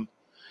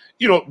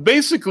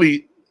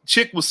 basically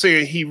Chick was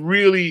saying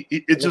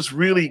it just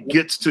really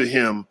gets to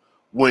him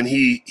when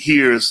he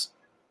hears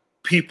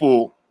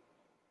people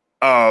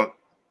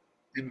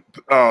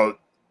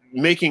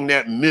making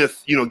that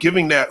myth,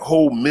 giving that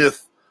whole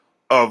myth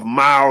of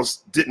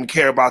Miles didn't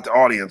care about the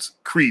audience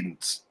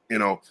credence.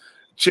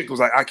 Chick was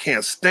like, I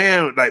can't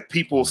stand like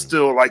people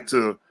still like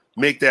to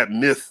make that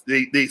myth.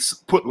 They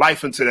put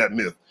life into that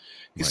myth.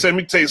 He said, let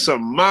me tell you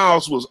something.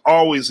 Miles was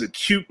always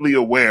acutely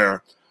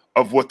aware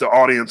of what the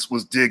audience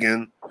was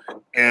digging.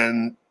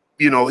 And,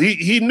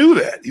 he knew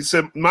that. He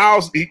said,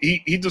 Miles,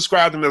 he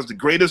described him as the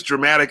greatest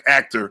dramatic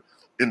actor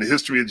in the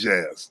history of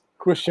jazz.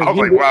 Christian, I was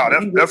like, wow,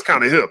 that's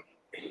kind of hip.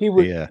 He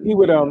would,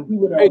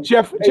 hey,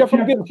 Jeff,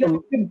 I'm getting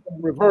some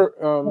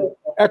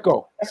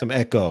echo. Some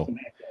echo.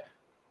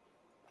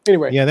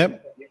 Anyway. Yeah,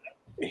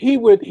 he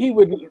would,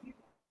 can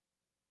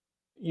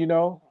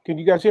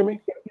you guys hear me?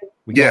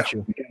 We got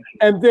you.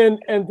 And then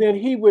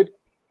he would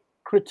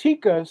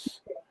critique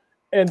us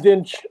and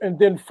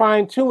then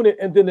fine tune it.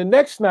 And then the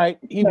next night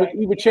he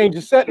would change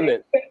the set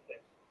list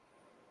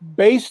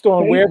based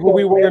on wherever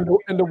we were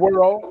in the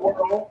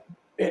world.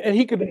 And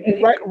he could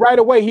right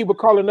away he would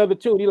call another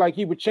tune.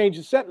 He would change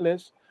the set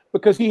list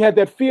because he had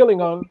that feeling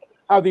on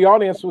how the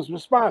audience was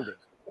responding.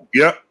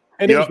 Yeah.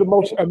 And it was the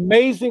most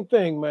amazing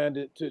thing,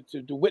 man,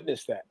 to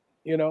witness that,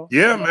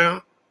 Yeah,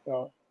 man.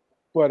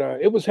 But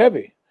it was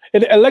heavy.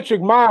 And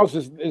Electric Miles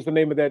is the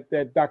name of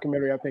that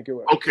documentary, I think it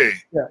was. Okay.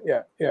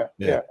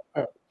 Yeah.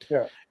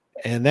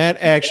 And that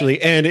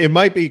actually, and it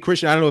might be,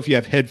 Christian, I don't know if you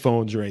have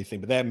headphones or anything,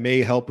 but that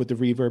may help with the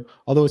reverb.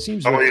 Although it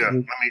seems like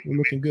we're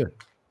looking good.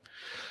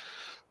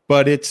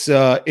 But it's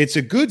a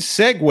good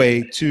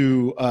segue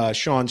to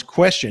Sean's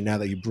question now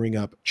that you bring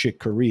up Chick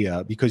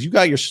Corea, because you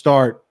got your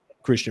start,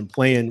 Christian,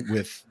 playing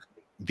with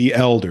the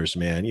elders,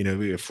 man.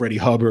 Freddie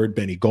Hubbard,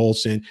 Benny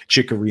Golson,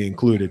 Chick Corea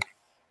included.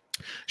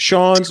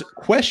 Sean's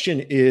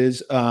question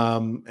is,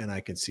 and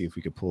I can see if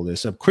we could pull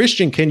this up.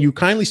 Christian, can you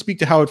kindly speak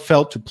to how it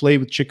felt to play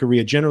with Chick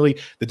Corea?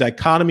 Generally, the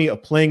dichotomy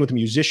of playing with a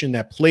musician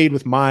that played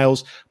with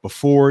Miles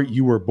before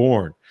you were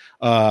born.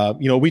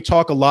 We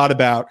talk a lot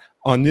about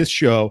on this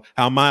show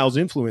how Miles'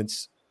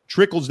 influence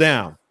trickles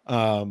down,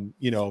 from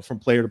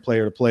player to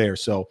player to player.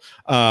 So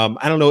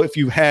I don't know if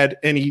you've had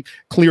any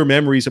clear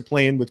memories of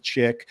playing with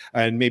Chick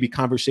and maybe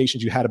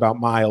conversations you had about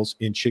Miles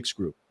in Chick's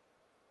group.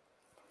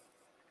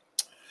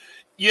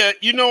 Yeah,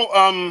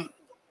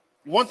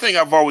 one thing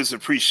I've always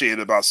appreciated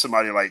about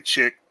somebody like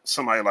Chick,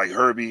 somebody like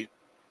Herbie,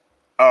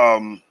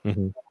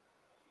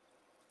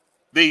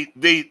 they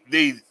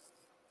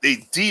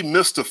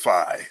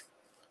demystify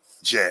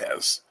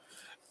jazz.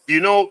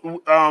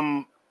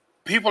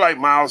 People like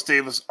Miles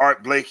Davis,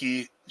 Art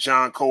Blakey,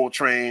 John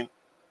Coltrane,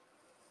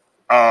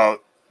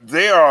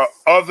 they are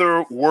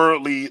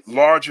otherworldly,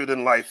 larger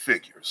than life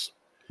figures.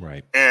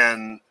 Right.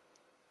 And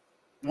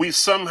we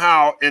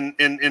somehow, in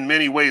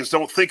many ways,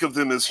 don't think of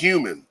them as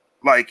human.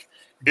 Like,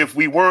 if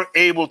we weren't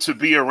able to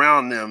be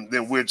around them,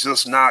 then we're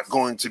just not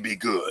going to be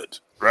good,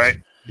 right?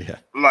 Yeah.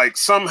 Like,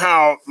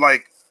 somehow,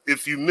 like,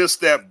 if you miss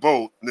that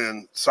boat,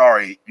 then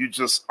sorry, you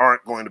just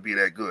aren't going to be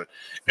that good.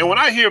 And when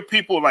I hear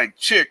people like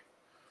Chick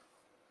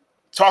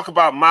talk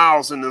about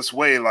Miles in this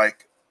way,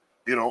 like,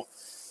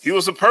 he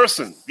was a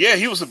person. Yeah,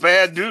 he was a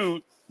bad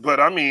dude, but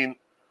I mean,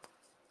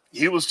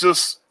 he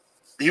was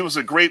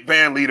a great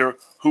band leader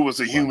who was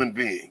a human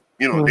being.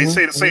 They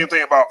say the same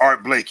thing about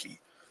Art Blakey.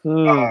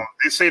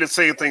 They say the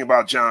same thing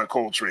about John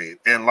Coltrane.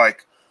 And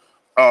like,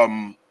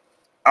 I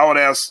would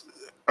ask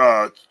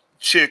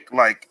Chick,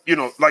 like, you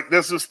know, like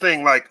there's this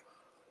thing like,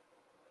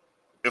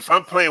 if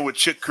I'm playing with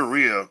Chick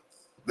Corea,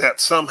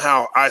 that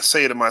somehow I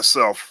say to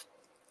myself,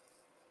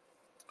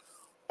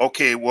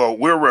 okay, well,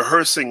 we're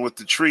rehearsing with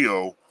the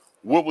trio.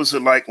 What was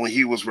it like when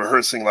he was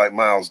rehearsing like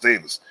Miles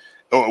Davis,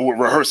 or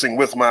rehearsing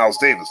with Miles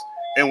Davis?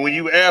 And when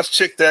you ask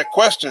Chick that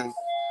question,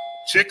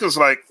 Chick is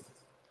like,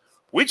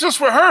 we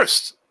just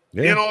rehearsed.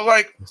 Yeah. You know,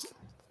 like,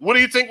 what do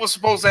you think was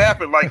supposed to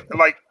happen? Like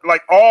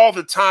all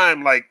the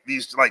time, like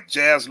these like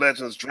jazz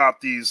legends drop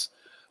these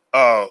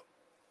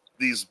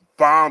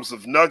bombs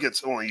of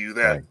nuggets on you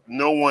that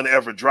no one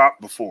ever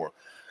dropped before.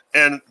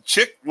 And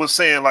Chick was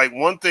saying like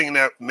one thing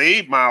that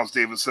made Miles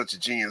Davis such a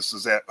genius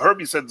is that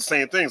Herbie said the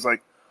same things.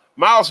 Like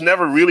Miles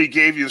never really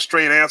gave you a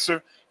straight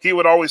answer. He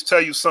would always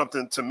tell you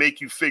something to make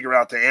you figure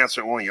out the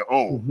answer on your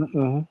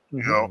own.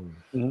 You know,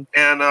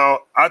 and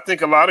I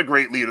think a lot of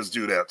great leaders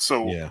do that.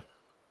 So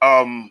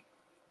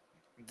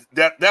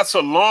that's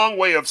a long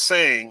way of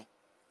saying,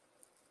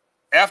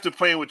 after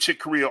playing with Chick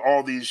Corea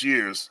all these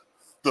years,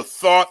 the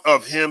thought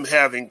of him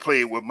having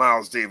played with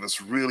Miles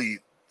Davis really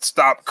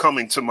stopped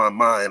coming to my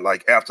mind,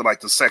 like after like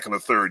the second or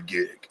third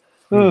gig.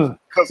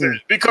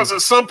 Because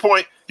at some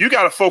point you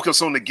got to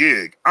focus on the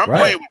gig. I'm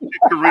playing with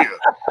Chick Corea.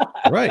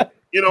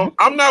 You know,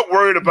 I'm not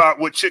worried about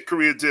what Chick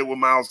Corea did with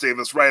Miles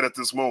Davis right at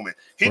this moment.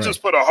 He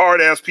just put a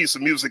hard-ass piece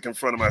of music in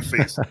front of my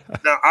face.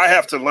 Now, I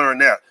have to learn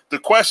that. The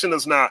question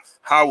is not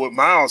how would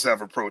Miles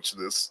have approached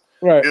this.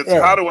 It's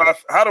how do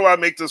I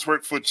make this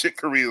work for Chick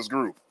Corea's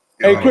group?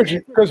 Hey,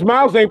 Christian, because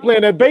Miles ain't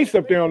playing that bass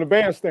up there on the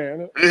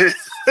bandstand.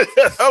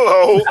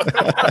 Hello.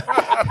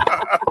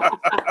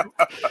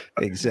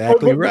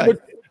 Exactly right.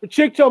 But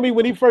Chick told me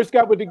when he first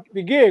got with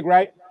the gig,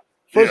 right?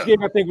 First gig,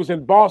 I think, was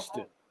in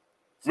Boston.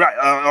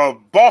 Right,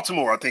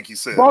 Baltimore, I think he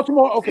said.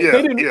 Baltimore, okay.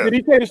 They didn't. Did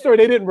he tell the story?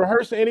 They didn't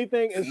rehearse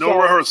anything. And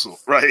no rehearsal,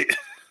 right?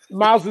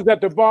 Miles was at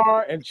the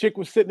bar, and Chick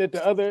was sitting at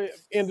the other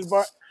end of the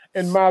bar,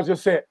 and Miles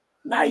just said,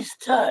 "Nice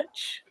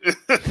touch." And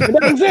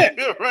that was it.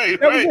 That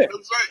was it.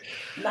 That's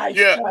right. Nice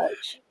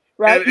touch.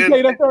 Right? You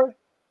tell that story?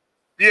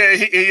 Yeah,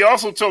 he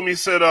also told me, he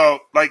said,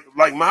 Miles,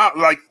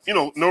 like, you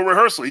know, no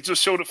rehearsal. He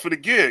just showed up for the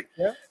gig.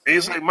 Yeah. And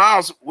he's like,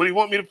 Miles, what do you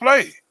want me to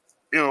play?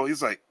 You know,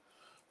 he's like,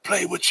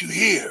 play what you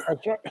hear.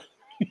 That's right.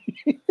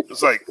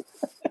 It's like,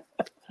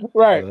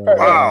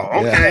 wow,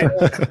 okay.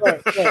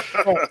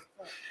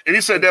 And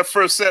he said that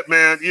first set,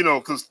 man, you know,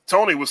 because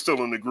Tony was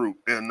still in the group,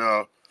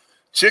 and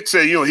Chick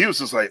said, you know, he was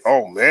just like,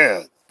 oh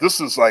man,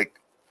 this is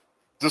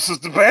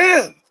the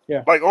band.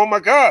 Yeah. Like, oh my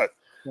God.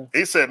 Yeah.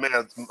 He said, man,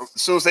 as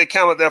soon as they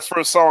counted that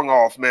first song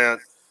off, man,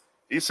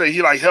 he said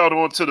he like held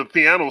on to the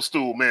piano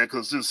stool, man,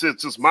 because it's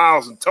just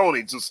Miles and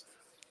Tony just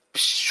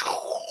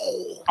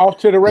off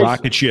to the races.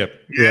 Rocket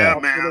ship. Yeah,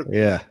 man.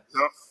 Yeah.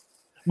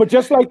 But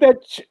just like that,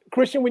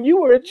 Christian, when you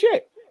were a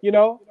Chick, you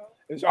know,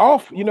 it's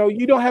off. You know,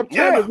 you don't have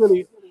time to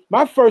really.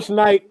 My first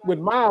night with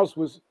Miles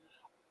was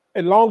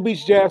at Long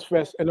Beach Jazz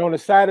Fest, and on the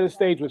side of the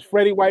stage was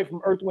Freddie White from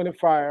Earth, Wind and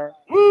Fire,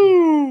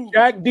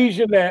 Jack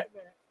DeJohnette,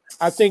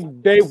 I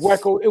think Dave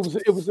Weckl. It was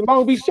the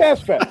Long Beach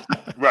Jazz Fest.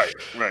 Right.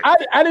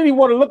 I didn't even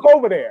want to look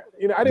over there.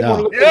 You know, I didn't want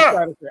to look over the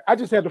side of there. I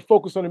just had to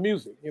focus on the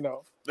music. You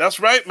know.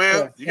 That's right,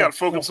 man. You got to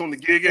focus on the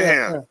gig at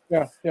hand.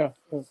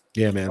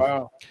 Yeah, man.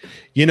 Wow.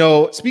 You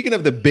know, speaking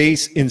of the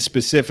bass in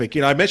specific,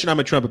 you know, I mentioned I'm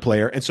a trumpet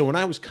player, and so when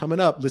I was coming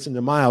up listening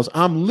to Miles,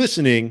 I'm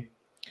listening.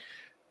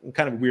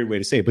 Kind of a weird way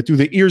to say it, but through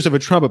the ears of a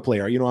trumpet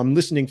player, you know, I'm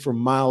listening for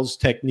Miles'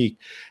 technique.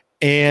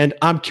 And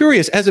I'm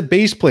curious, as a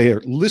bass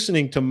player,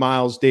 listening to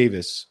Miles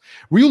Davis,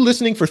 were you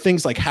listening for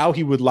things like how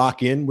he would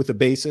lock in with a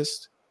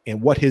bassist and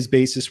what his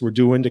bassists were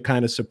doing to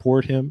kind of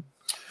support him?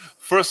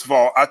 First of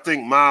all, I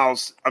think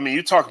Miles, I mean,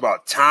 you talk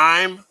about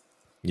time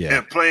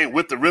and playing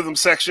with the rhythm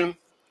section.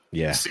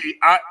 Yeah. See,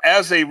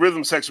 as a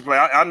rhythm section player,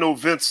 I know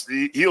Vince,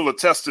 he'll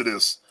attest to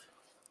this.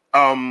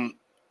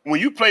 When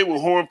you play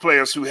with horn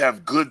players who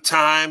have good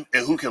time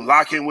and who can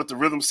lock in with the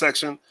rhythm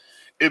section,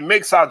 it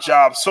makes our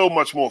job so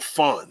much more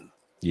fun.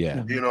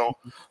 Yeah. You know,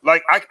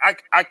 like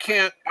I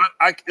can't,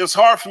 it's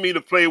hard for me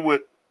to play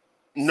with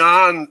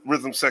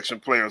non-rhythm section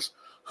players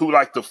who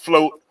like to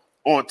float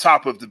on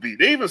top of the beat.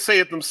 They even say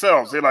it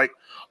themselves. They're like,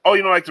 oh,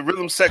 you know, like the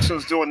rhythm section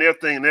is doing their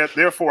thing, and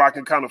therefore I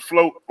can kind of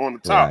float on the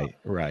top.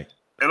 Right.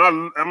 And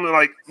I'm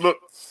like, look,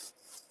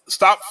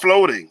 stop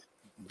floating.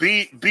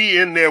 Be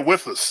in there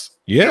with us.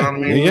 Yeah. You know what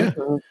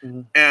I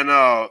mean? And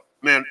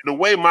man, the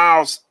way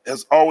Miles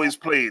has always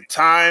played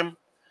time.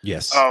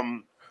 Yes.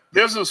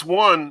 There's this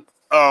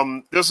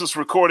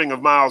recording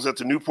of Miles at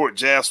the Newport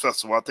Jazz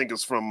Festival. I think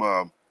it's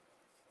from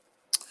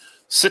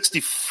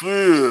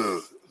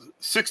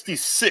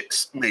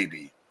 66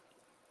 maybe.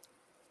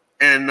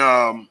 And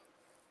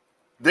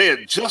they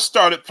had just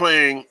started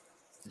playing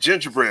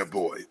Gingerbread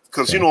Boy,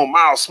 because you know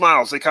Miles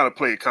Smiles, they kind of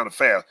play it kind of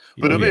fast.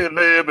 But on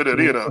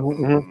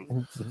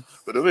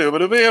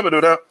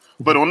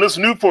this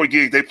Newport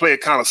gig, they play it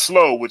kind of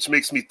slow, which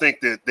makes me think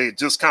that they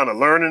just kind of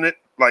learning it.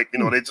 Like, you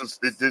know, they just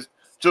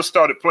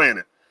started playing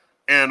it.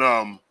 And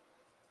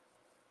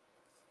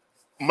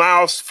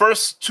Miles'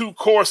 first two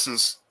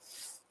courses,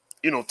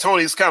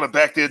 Tony's kind of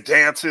back there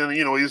dancing,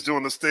 he's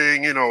doing this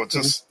thing,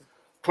 just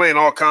playing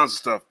all kinds of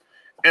stuff.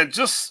 And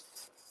just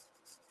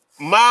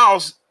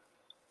Miles,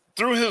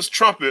 through his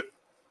trumpet,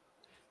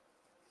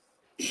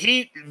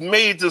 he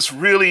made this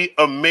really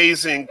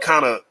amazing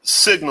kind of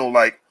signal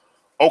like,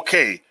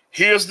 okay,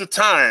 here's the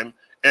time,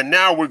 and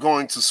now we're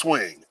going to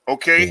swing,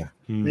 okay? Yeah.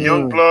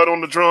 Young blood on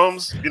the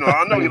drums.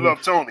 I know you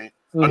love Tony.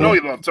 I know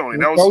you love Tony.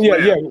 That was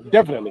yeah,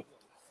 definitely.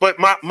 But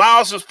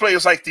Miles just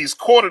plays like these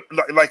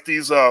like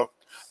these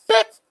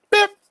bip,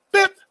 bip,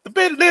 bip,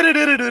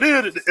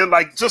 and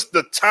like just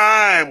the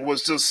time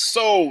was just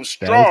so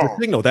strong. That was the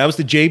signal. That was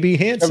the JB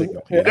hand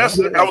signal.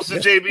 That was the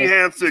JB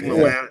hand signal,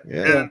 man.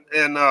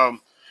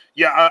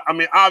 I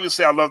mean,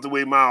 obviously, I love the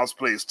way Miles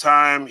plays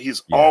time.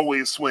 He's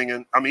always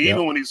swinging. I mean,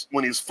 even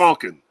when he's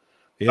funking,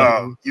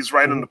 he's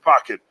right in the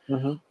pocket.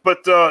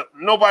 But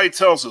nobody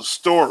tells a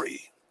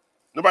story.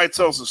 Nobody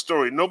tells a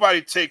story.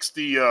 Nobody takes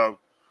the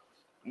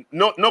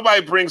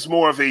nobody brings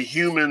more of a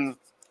human,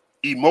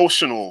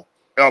 emotional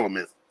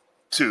element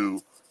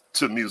to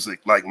music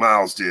like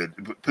Miles did,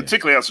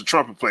 particularly as a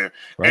trumpet player.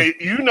 Right.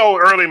 And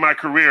early in my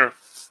career,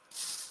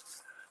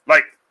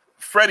 like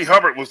Freddie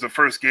Hubbard was the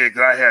first gig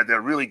that I had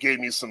that really gave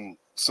me some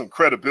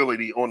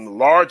credibility on the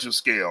larger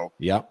scale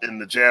in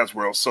the jazz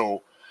world.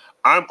 So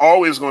I'm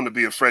always going to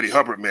be a Freddie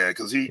Hubbard man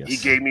because he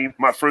gave me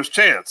my first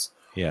chance.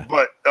 Yeah.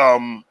 But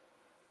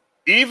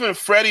even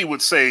Freddie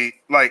would say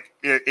well,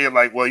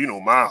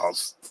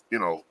 Miles,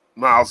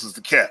 Miles is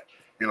the cat.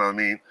 You know what I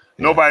mean?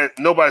 Yeah.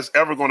 Nobody's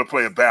ever going to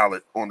play a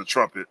ballad on the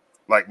trumpet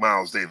like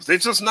Miles Davis. They're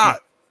just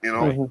not,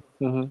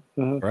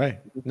 Right.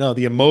 No,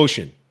 the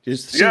emotion,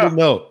 just a single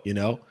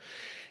note,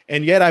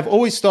 And yet I've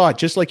always thought,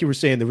 just like you were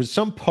saying, there was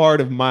some part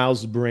of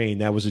Miles' brain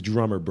that was a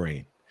drummer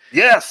brain.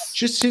 Yes.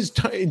 Just his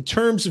in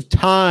terms of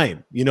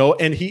time,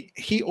 and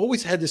he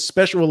always had this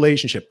special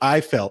relationship,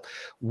 I felt,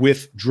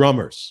 with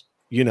drummers.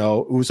 It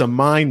was a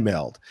mind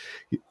meld.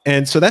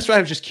 And so that's why I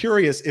was just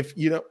curious if,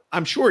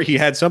 I'm sure he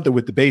had something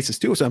with the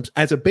bassist too. So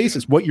as a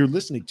bassist, what you're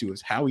listening to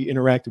is how he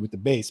interacted with the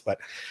bass. But,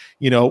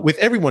 with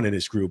everyone in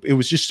his group, it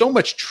was just so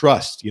much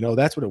trust.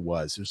 That's what it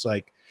was. It was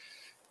like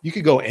you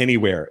could go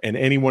anywhere and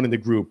anyone in the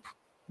group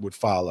would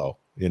follow,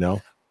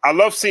 I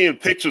love seeing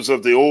pictures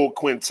of the old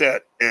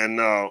quintet, and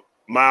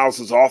Miles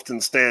is often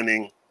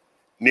standing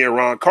near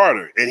Ron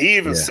Carter. And he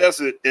even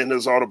says it in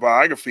his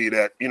autobiography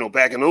that,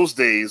 back in those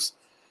days,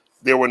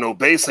 there were no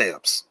bass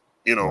amps,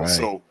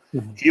 so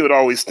he would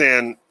always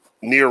stand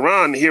near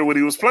Ron to hear what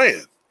he was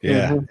playing.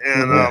 Yeah.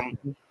 And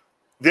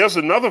there's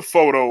another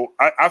photo.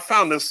 I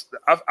found this.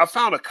 I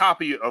found a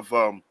copy of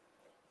a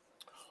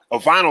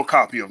vinyl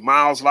copy of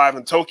Miles live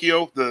in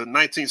Tokyo, the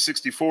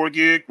 1964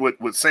 gig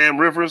with Sam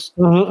Rivers.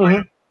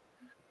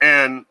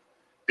 And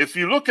if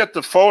you look at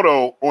the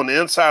photo on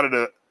the inside of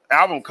the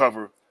album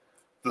cover,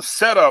 the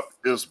setup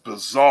is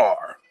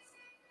bizarre.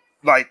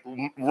 Like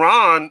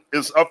Ron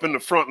is up in the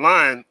front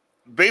line,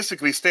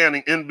 basically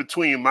standing in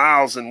between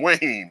Miles and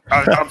Wayne.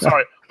 I'm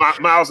sorry,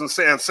 Miles and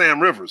Sam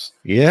Rivers.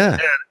 Yeah.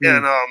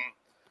 And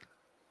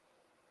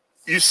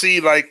you see,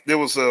 like there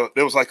was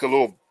like a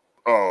little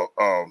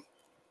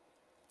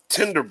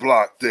tinder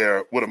block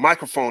there with a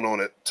microphone on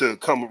it to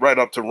come right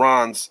up to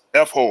Ron's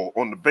F hole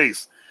on the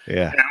bass.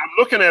 Yeah. And I'm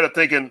looking at it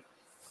thinking,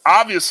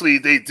 obviously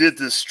they did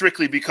this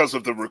strictly because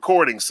of the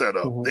recording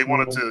setup. They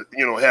wanted to,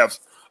 have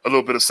a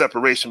little bit of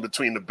separation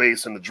between the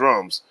bass and the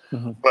drums.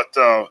 But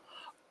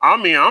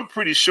I'm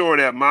pretty sure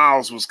that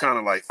Miles was kind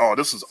of like, "Oh,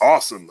 this is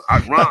awesome!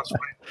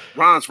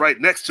 Ron's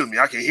right next to me.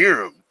 I can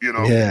hear him."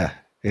 Yeah.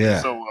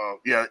 So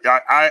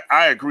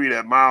I agree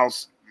that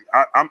Miles.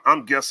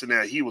 I'm guessing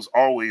that he was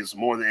always,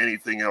 more than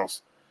anything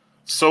else,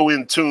 so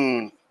in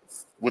tune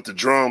with the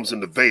drums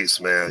and the bass,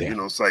 man. Yeah.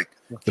 It's like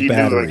The he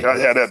battery. knew, like, I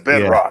had that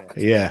bedrock.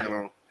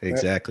 Yeah.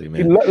 Exactly,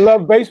 man. He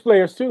love bass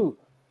players too.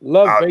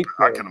 Bass players.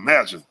 I can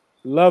imagine.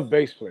 Love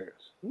bass players.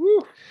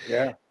 Woo.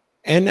 Yeah.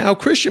 And now,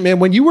 Christian, man,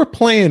 when you were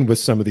playing with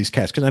some of these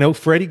cats, because I know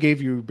Freddie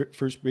gave you your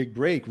first big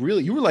break.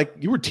 Really, you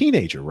were a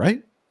teenager,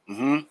 right?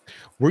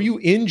 Were you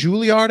in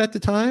Juilliard at the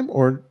time,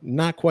 or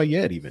not quite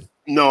yet, even?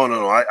 No.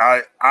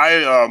 I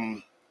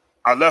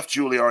left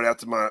Juilliard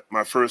after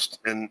my first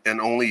and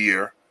only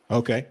year.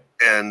 Okay.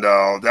 And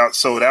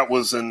that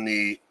was in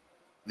the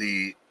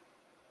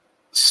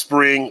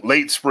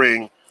late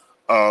spring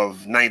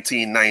of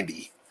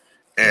 1990.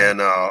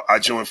 And I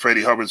joined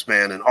Freddie Hubbard's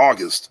band in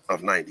August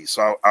of 90.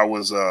 So I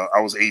was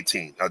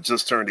 18. I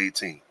just turned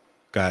 18.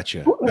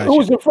 Gotcha. Who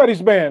was in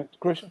Freddie's band,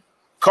 Christian?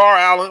 Carl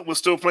Allen was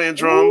still playing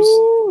drums.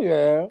 Ooh,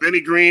 yeah.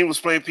 Benny Green was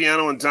playing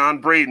piano, and Don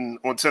Braden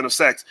on tenor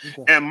sax.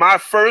 Okay. And my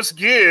first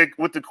gig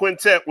with the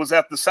quintet was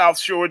at the South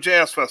Shore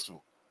Jazz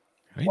Festival.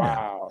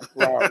 Wow.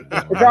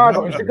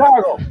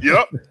 Chicago.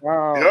 Yep.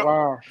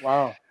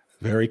 Wow.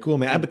 Very cool,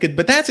 man.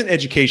 But that's an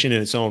education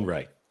in its own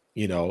right.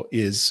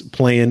 Is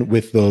playing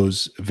with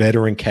those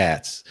veteran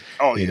cats.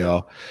 Oh,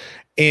 yeah.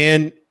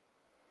 And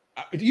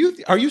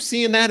are you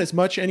seeing that as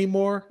much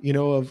anymore?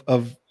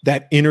 Of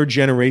that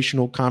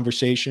intergenerational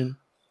conversation.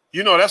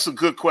 That's a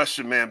good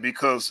question, man,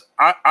 because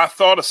I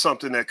thought of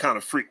something that kind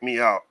of freaked me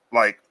out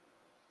like,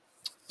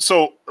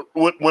 so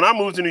when I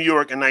moved to New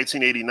York in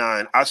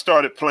 1989, I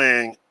started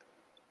playing.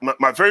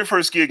 My very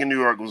first gig in New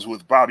York was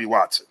with Bobby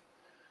Watson,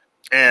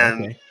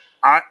 and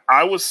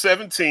I was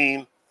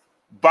 17.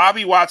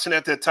 Bobby Watson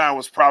at that time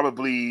was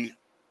probably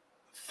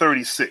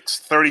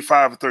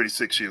 35 or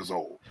 36 years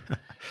old.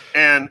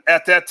 And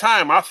at that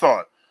time, I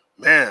thought,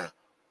 man,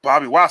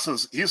 Bobby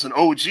Watson's, he's an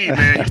OG,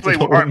 man. He played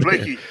with Art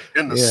Blakey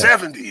in the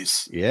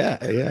 70s. Yeah.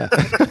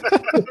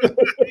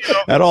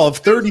 At all of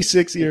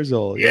 36 years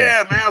old.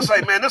 Yeah, man. I was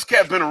like, man, this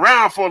cat been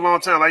around for a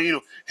long time. Like,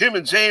 him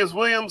and James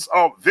Williams,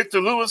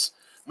 Victor Lewis,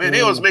 man,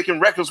 they was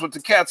making records with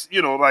the cats,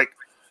 like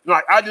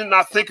I did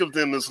not think of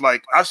them as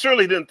like, I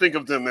certainly didn't think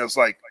of them as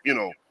like,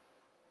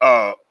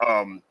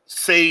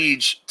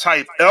 sage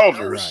type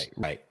elders,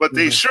 right. But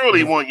they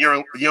surely weren't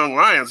young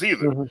lions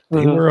either.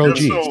 They were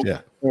OGs,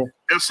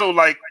 And so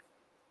like,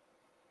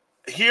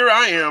 here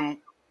I am,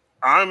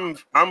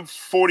 I'm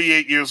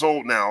 48 years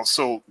old now.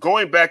 So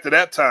going back to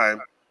that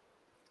time,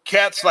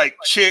 cats like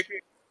Chick,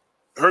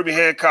 Herbie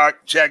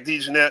Hancock, Jack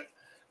DeJohnette,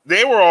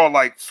 they were all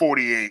like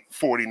 48,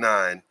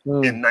 49 in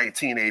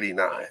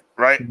 1989,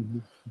 right?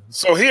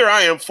 So here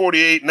I am,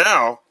 48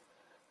 now.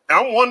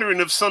 I'm wondering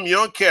if some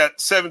young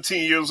cat,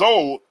 17 years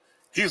old,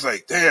 he's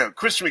like, damn,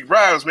 Christian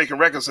McBride was making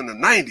records in the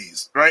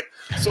 90s, right?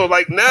 So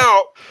like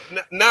now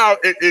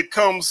it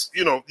comes,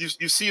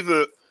 you see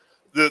the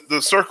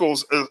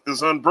circles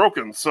is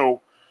unbroken.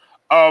 So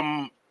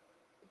I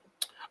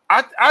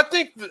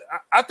think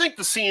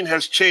the scene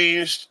has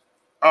changed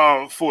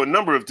for a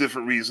number of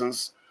different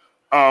reasons.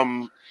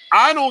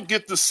 I don't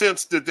get the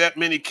sense that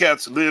many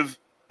cats live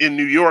in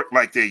New York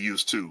like they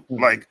used to.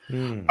 Like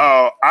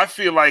I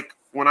feel like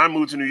when I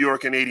moved to New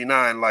York in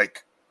 '89,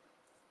 like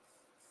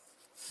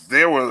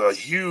there was a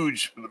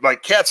huge,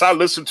 like cats I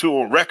listened to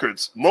on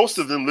records, most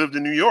of them lived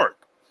in New York.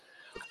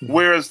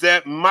 Whereas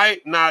that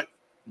might not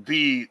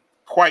be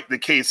quite the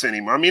case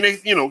anymore. I mean,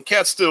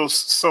 cats still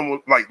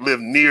somewhat like live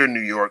near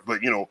New York,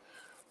 but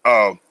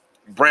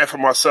Branford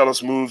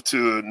Marcellus moved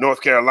to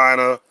North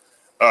Carolina.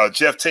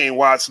 Jeff Tane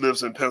Watts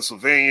lives in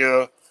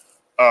Pennsylvania.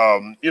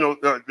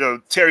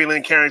 Terry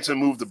Lynn Carrington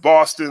moved to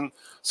Boston.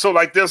 So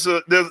like there's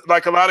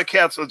like a lot of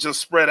cats are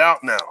just spread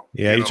out now.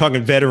 Yeah, you're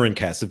talking veteran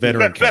cats,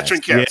 veteran cats.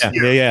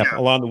 Yeah,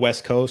 along the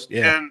West Coast.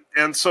 Yeah.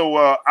 And so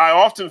I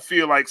often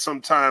feel like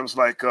sometimes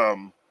like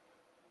I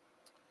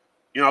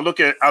look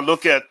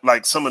at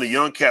like some of the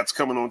young cats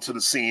coming onto the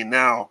scene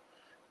now,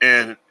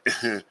 and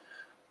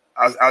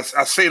I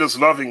say this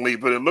lovingly,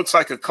 but it looks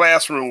like a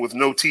classroom with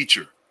no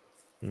teacher.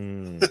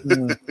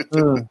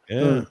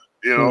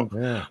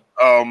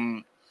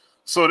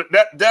 So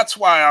that's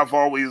why I've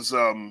always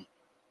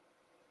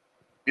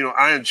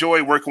I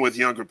enjoy working with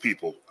younger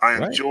people.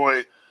 I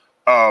enjoy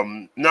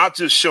not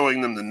just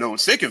showing them the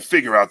notes. They can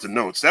figure out the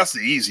notes. That's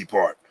the easy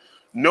part.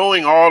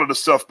 Knowing all of the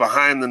stuff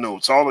behind the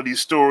notes, all of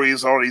these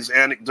stories, all these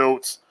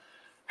anecdotes,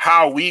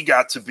 how we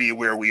got to be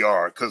where we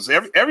are. Because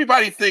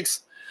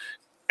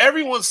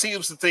everyone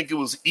seems to think it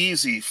was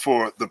easy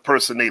for the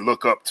person they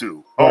look up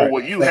to. Oh,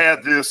 well, you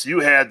had this, you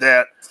had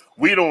that.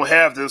 We don't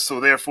have this, so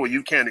therefore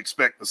you can't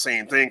expect the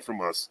same thing from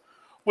us.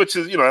 Which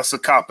is, that's a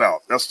cop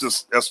out. That's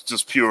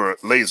just pure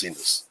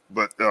laziness.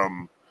 But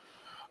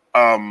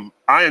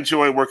I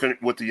enjoy working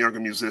with the younger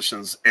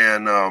musicians,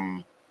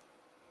 and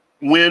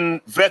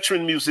when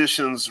veteran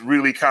musicians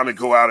really kind of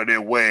go out of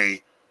their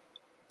way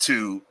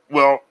to,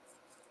 kind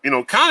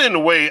of in a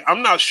way,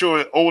 I'm not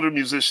sure older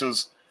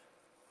musicians.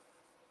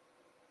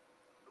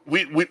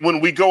 When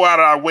we go out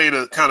of our way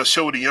to kind of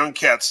show the young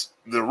cats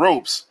the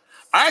ropes,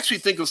 I actually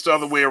think it's the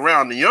other way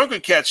around. The younger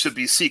cats should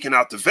be seeking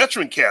out the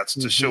veteran cats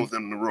to show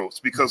them the ropes.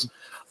 Because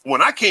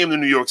when I came to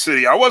New York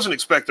City, I wasn't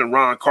expecting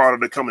Ron Carter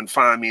to come and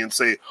find me and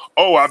say,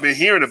 oh, I've been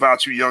hearing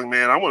about you, young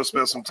man. I want to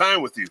spend some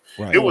time with you.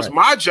 It was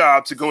my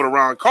job to go to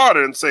Ron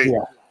Carter and say,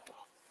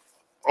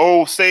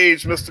 oh,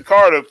 Sage, Mr.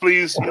 Carter,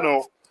 please,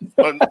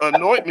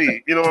 anoint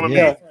me. You know what I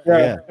mean?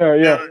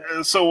 Yeah.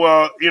 And so,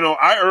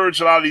 I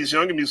urge a lot of these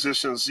younger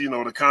musicians,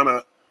 to kind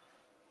of,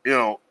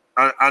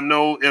 I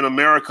know in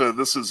America,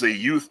 this is a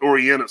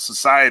youth-oriented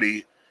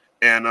society,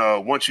 and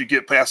once you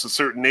get past a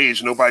certain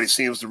age, nobody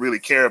seems to really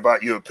care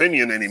about your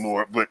opinion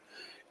anymore. But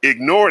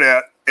ignore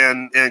that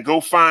and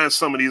go find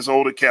some of these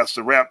older cats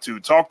to rap to.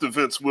 Talk to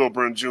Vince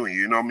Wilburn Jr.,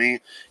 you know what I mean?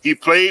 He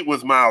played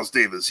with Miles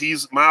Davis.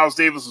 He's Miles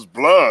Davis's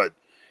blood.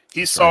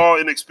 He saw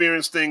and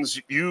experienced things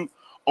you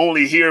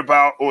only hear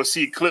about or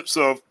see clips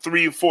of,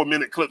 3 or 4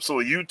 minute clips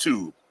on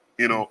YouTube,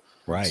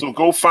 Right. So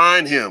go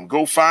find him.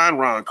 Go find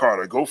Ron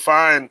Carter. Go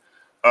find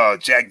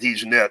Jack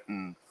DeJohnette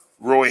and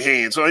Roy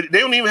Haynes. So they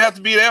don't even have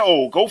to be that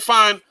old. Go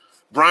find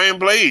Brian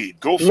Blade.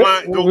 Go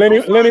find Lenny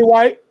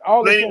White.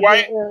 Lenny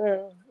White.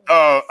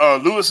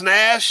 Lewis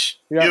Nash.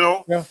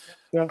 Brad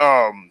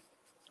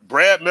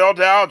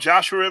Meldau,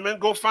 Joshua Redman.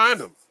 Go find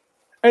them.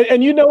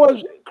 And you know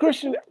what,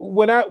 Christian?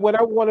 When I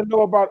want to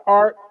know about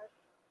art,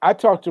 I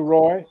talk to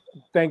Roy.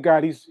 Thank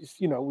God he's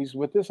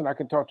with us, and I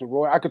can talk to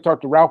Roy. I could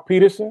talk to Ralph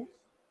Peterson.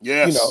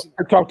 Yes.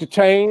 I talk to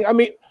Tane. I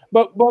mean,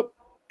 but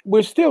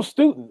we're still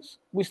students.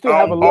 We still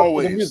have a love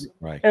for the music,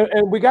 right?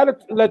 And we got to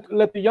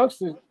let the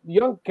youngsters,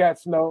 young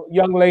cats know,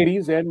 young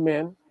ladies and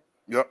men,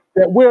 Yep.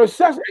 that we're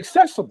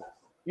accessible.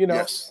 You know,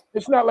 Yes.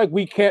 it's not like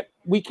we can't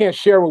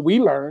share what we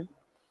learn,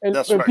 and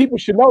That's right. people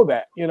should know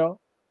that. You know.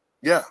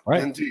 Yeah.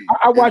 Right. Indeed.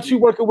 I watch you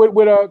working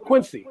with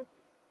Quincy.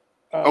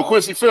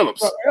 Quincy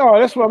Phillips. Oh,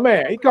 that's my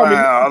man. He called me.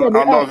 I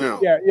love him.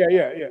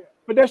 Yeah.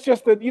 But that's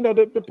just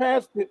the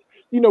past.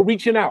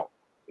 Reaching out.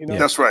 You know.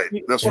 That's right.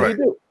 That's right.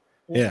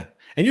 Yeah.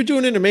 And you're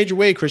doing it in a major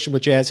way, Christian,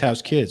 with Jazz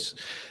House Kids.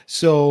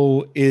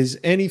 So is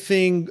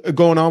anything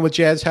going on with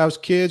Jazz House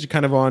Kids? You're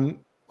kind of on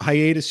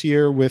hiatus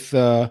here with,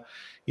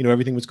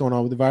 everything that's going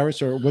on with the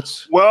virus, or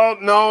what's? Well,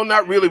 no,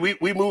 not really.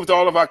 We moved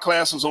all of our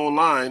classes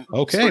online.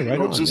 Okay.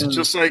 So,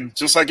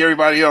 just like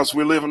everybody else,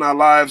 we're living our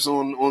lives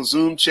on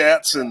Zoom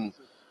chats, and,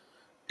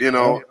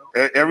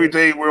 every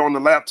day we're on the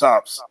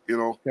laptops,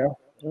 Yeah.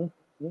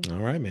 All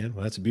right, man.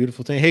 Well, that's a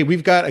beautiful thing. Hey,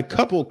 we've got a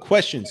couple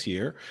questions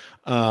here.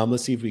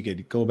 Let's see if we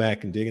could go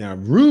back and dig in. Now,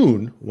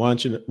 Rune,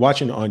 watching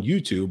on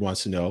YouTube,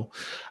 wants to know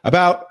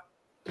about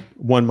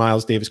one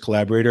Miles Davis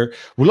collaborator.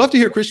 We'd love to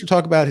hear Christian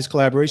talk about his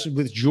collaboration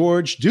with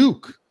George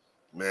Duke.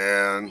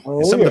 Man,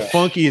 some of the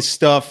funkiest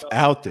stuff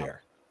out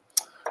there.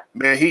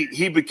 Man,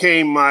 he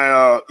became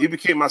my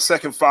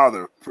second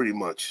father, pretty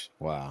much.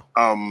 Wow.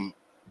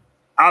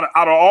 Out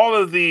of all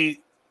of the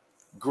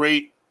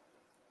great,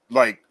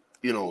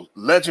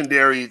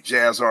 legendary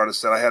jazz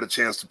artists that I had a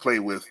chance to play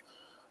with,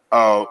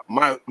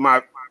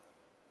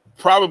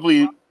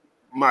 probably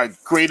my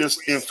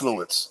greatest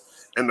influence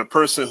and the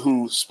person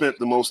who I spent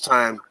the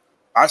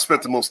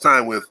most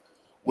time with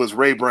was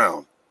Ray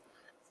Brown.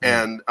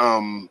 And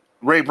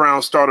Ray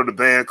Brown started a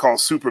band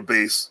called Super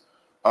Bass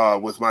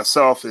with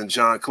myself and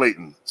John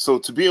Clayton. So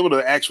to be able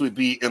to actually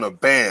be in a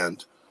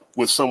band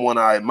with someone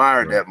I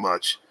admired that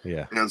much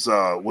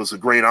was a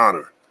great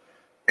honor.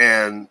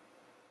 And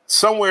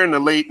somewhere in the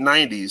late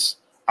 90s,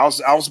 I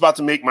was about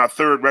to make my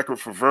third record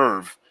for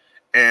Verve,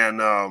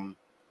 and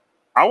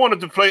I wanted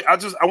to play. I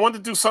wanted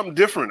to do something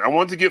different. I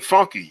wanted to get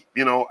funky.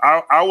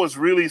 I was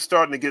really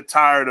starting to get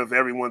tired of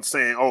everyone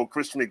saying, "Oh,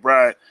 Christian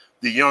McBride,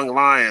 the young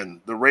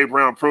lion, the Ray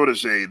Brown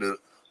protege, the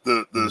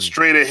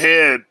straight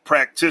ahead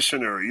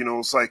practitioner."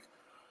 It's like,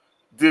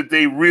 did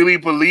they really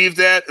believe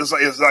that?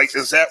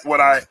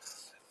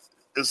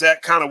 Is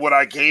that kind of what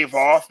I gave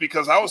off?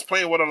 Because I was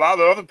playing with a lot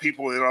of other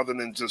people other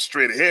than just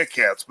straight ahead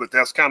cats, but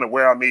that's kind of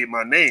where I made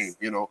my name,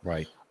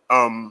 Right.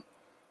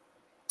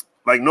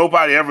 Like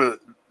nobody ever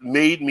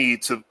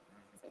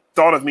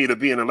thought of me to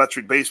be an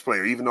electric bass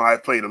player, even though I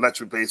played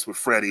electric bass with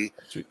Freddie.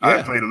 Yeah.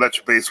 I played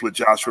electric bass with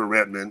Joshua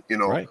Redman,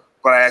 right.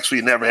 But I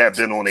actually never had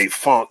been on a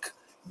funk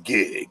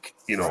gig,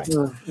 Right.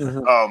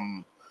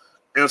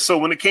 And so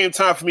when it came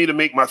time for me to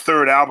make my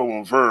third album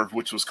on Verve,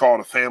 which was called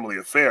A Family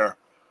Affair,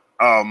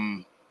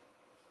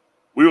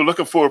 we were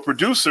looking for a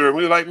producer, and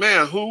we were like,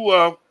 man,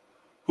 who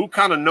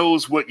kind of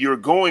knows what you're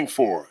going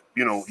for?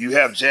 You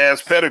have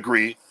jazz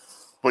pedigree,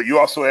 but you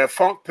also have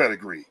funk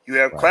pedigree. You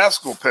have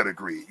classical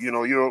pedigree.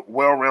 You're a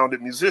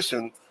well-rounded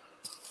musician.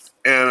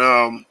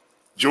 And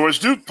George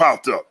Duke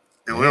popped up,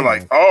 and we're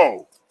like,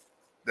 oh,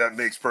 that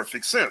makes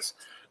perfect sense.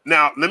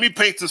 Now, let me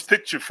paint this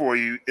picture for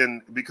you,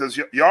 because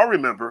y'all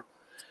remember,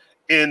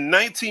 in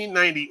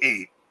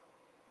 1998,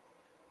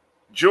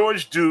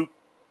 George Duke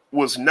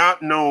was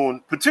not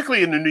known,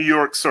 particularly in the New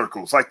York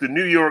circles, like the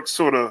New York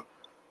sort of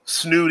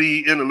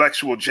snooty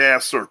intellectual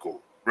jazz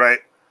circle, right?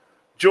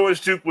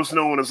 George Duke was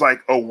known as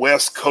like a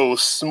West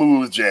Coast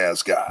smooth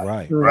jazz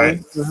guy, right?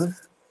 Mm-hmm.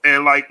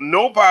 And like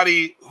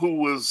nobody who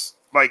was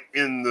like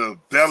in the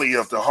belly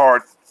of the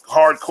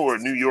hardcore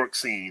New York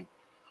scene,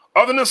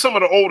 other than some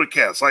of the older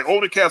cats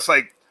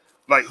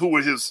like who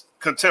were his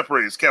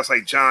contemporaries, cats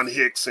like John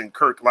Hicks and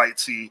Kirk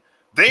Lightsey,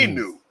 they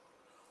knew,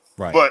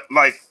 right? But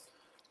like,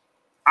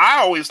 I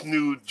always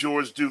knew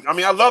George Duke. I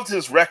mean, I loved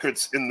his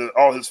records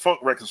all his funk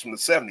records from the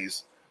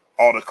 70s,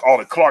 all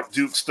the Clark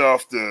Duke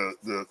stuff,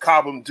 the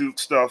Cobham Duke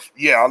stuff.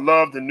 Yeah, I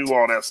loved and knew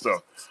all that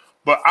stuff.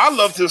 But I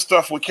loved his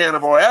stuff with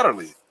Cannonball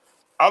Adderley.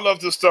 I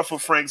loved his stuff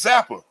with Frank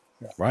Zappa.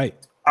 Right.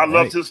 I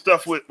loved his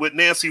stuff with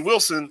Nancy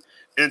Wilson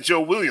and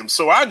Joe Williams.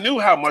 So I knew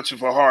how much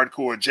of a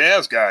hardcore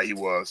jazz guy he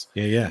was.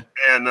 Yeah.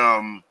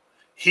 And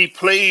he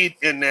played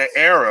in that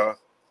era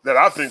that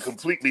I've been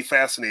completely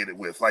fascinated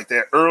with, like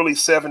that early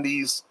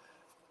 70s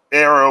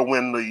era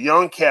when the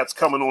young cats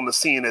coming on the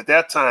scene at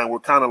that time were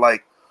kind of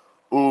like,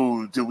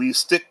 ooh, do we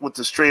stick with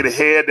the straight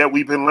ahead that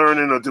we've been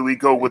learning, or do we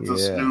go with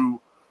this new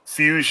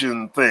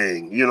fusion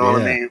thing? You know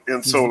what I mean?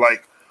 And so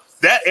like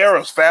that era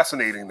is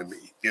fascinating to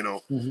me,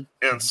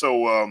 And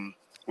so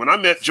when I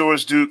met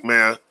George Duke,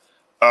 man,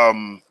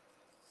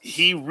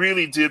 he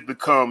really did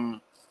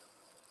become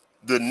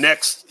the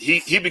next,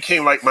 he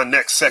became like my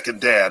next second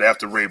dad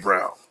after Ray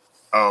Brown.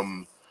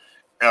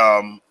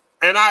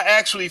 And I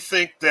actually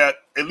think that,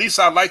 at least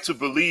I like to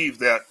believe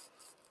that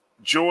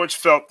George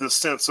felt this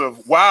sense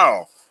of,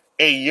 wow,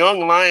 a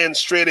young lion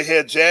straight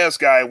ahead jazz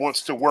guy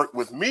wants to work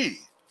with me.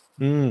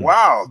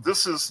 wow,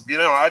 this is,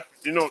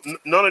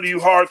 none of you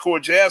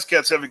hardcore jazz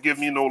cats ever give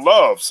me no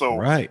love. So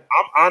right.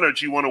 I'm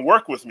honored you want to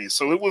work with me.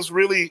 So it was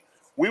really,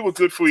 we were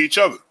good for each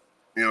other,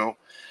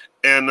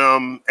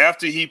 And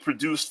after he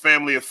produced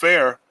Family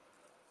Affair,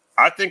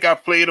 I think I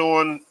played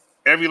on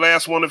every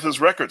last one of his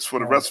records for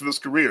the rest of his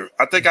career.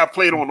 I think I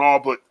played on all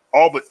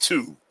but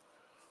two.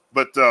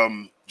 But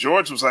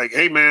George was like,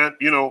 hey, man,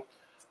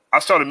 I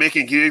started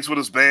making gigs with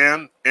his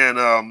band, and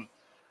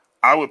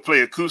I would play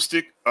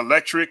acoustic,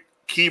 electric,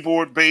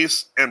 keyboard,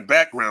 bass, and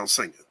background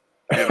singing.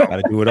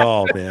 Gotta do it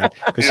all, man.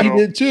 Because he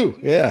did too.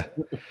 Yeah.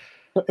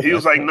 He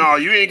was like, no,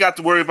 you ain't got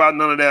to worry about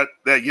none of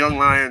that Young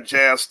Lion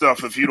jazz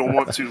stuff if you don't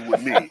want to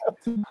with me.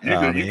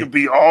 You can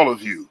be all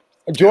of you.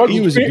 George,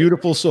 he was a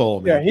beautiful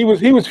soul, man. Yeah,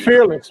 he was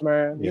fearless,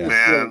 man. Yeah.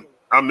 Man,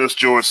 I miss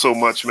George so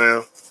much,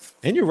 man.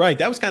 And you're right.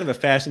 That was kind of a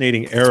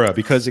fascinating era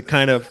because it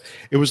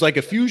was like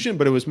a fusion,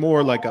 but it was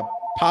more like a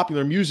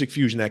popular music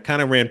fusion that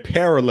kind of ran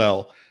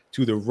parallel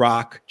to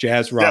the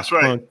jazz rock,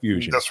 punk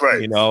fusion. That's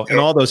right. And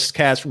all those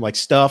cats from like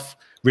Stuff,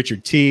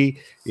 Richard T.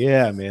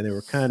 Yeah, man, they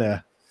were kind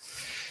of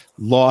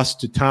lost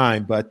to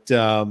time. But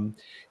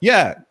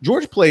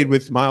George played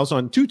with Miles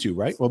on Tutu,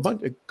 right? Well,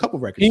 a couple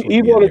records.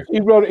 He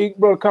wrote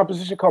a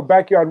composition called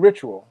Backyard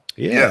Ritual.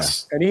 Yeah.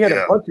 Yes. And he had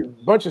a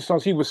bunch of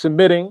songs he was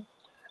submitting,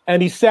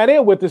 and he sat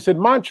in with us in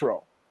Montreux,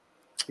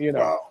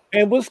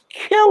 and was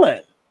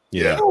killing.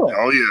 Yeah.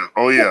 Killing.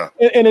 Oh yeah.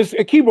 And it's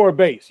a keyboard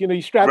bass.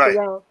 You strap it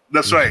around.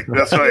 That's right.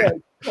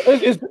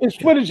 It's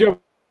footage of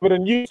it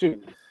on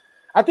YouTube.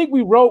 I think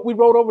we wrote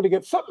over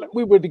together. Something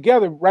we were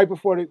together right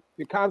before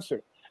the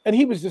concert, and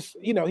he was just,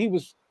 you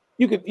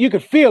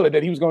could feel it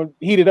that he was going to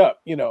heat it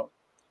up.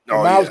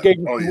 Miles gave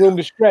him some room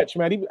to stretch,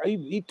 man.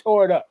 He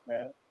tore it up,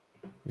 man.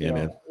 Yeah,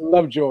 man.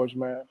 Love George,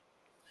 man.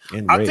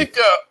 I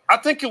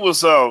think it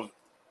was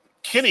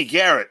Kenny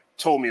Garrett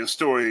told me a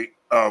story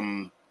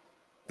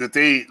that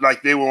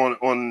they were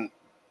on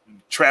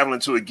traveling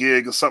to a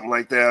gig or something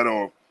like that,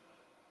 or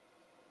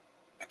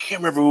I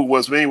can't remember who it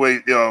was, but anyway,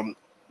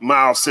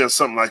 Miles said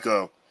something like,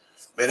 man,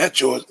 that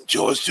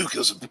George Duke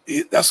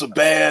that's a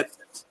bad.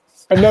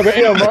 Another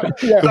M.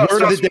 Yeah.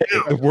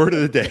 The word of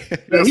the day.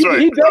 That's right.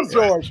 He does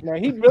George,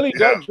 man. He really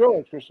does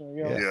George, Christian.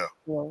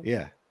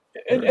 Yeah.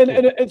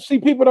 And see,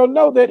 people don't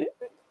know that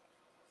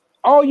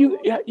all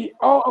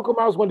Uncle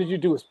Miles wanted you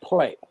to do is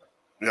play.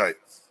 Right.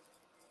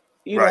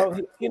 He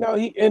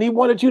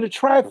wanted you to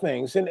try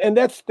things, and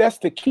that's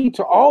the key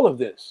to all of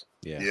this.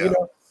 Yeah.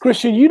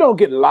 Christian, you don't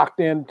get locked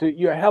into.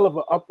 You're a hell of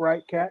an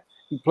upright cat.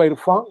 You play the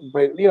funk,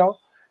 but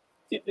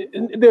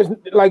there's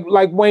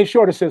like Wayne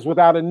Shorter says,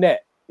 without a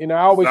net. I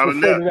always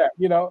refer to that.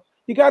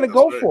 You got to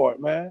go for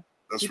it, man.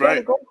 That's right.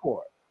 You got to go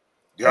for it.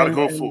 You got to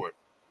go for it.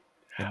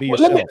 Be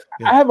yourself.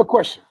 I have a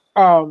question.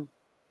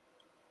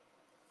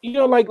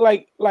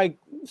 Like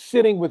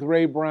sitting with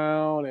Ray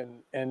Brown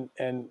and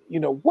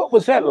what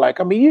was that like?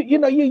 I mean,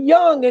 you're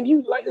young and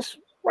you like this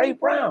Ray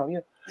Brown.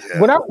 Yeah.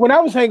 When I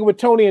was hanging with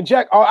Tony and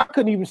Jack, I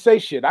couldn't even say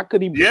shit. I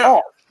couldn't even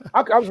talk.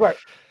 I was like,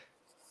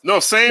 no,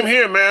 same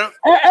here, man.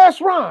 Ask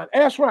Ron.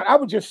 I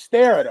would just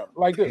stare at him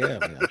like this. Yeah,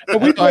 man.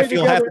 I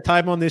feel half the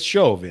time on this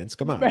show, Vince.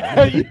 Come on.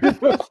 Man.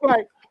 It's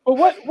like, but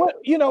what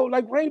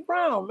like Ray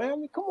Brown, man. I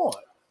mean, come on.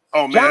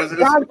 Oh man,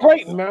 John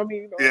Clayton, man. I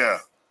mean, yeah.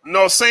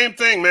 No, same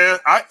thing, man.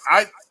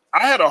 I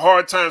had a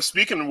hard time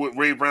speaking to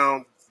Ray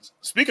Brown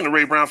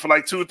for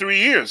like 2 or 3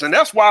 years, and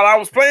that's while I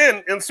was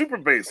playing in Super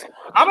Bass.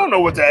 I don't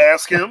know what to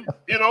ask him.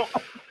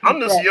 I'm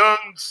this young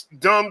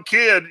dumb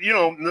kid.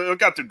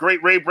 Got the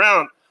great Ray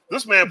Brown.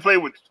 This man played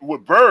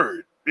with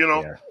Bird.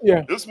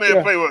 This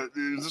man played with.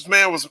 This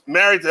man was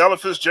married to Ella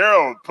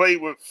Fitzgerald.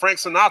 Played with Frank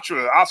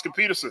Sinatra, Oscar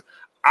Peterson.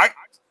 I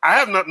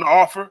have nothing to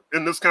offer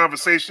in this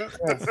conversation.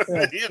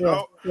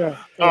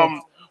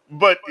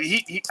 But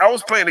I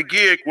was playing a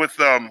gig with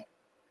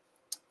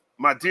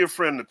my dear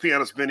friend, the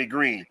pianist Benny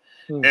Green,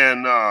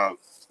 and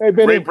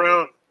Ray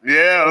Brown.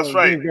 Yeah, that's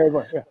right.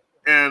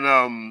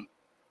 And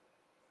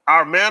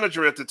our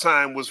manager at the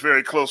time was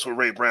very close with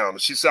Ray Brown.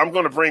 She said, "I'm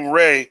going to bring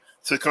Ray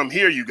to come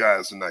hear you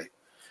guys tonight."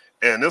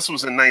 And this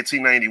was in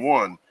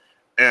 1991.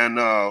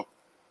 And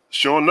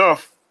sure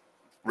enough,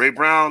 Ray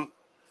Brown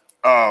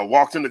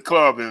walked in the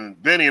club,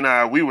 and Benny and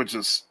I, we were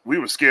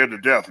scared to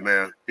death,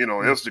 man. It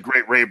was the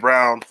great Ray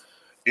Brown.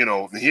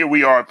 Here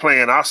we are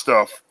playing our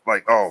stuff.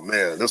 Like, oh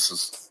man,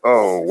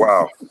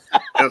 wow.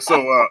 And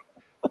so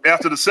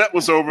after the set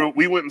was over,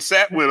 we went and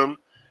sat with him,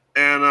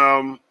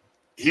 and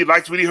he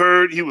liked what he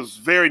heard. He was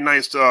very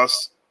nice to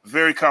us,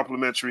 very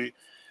complimentary.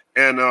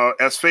 And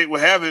as fate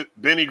would have it,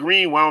 Benny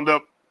Green wound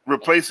up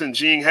replacing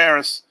Gene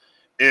Harris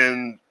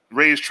in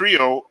Ray's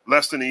trio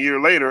less than a year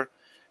later,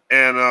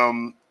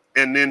 and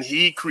then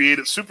he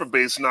created Super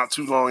Bass not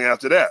too long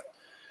after that.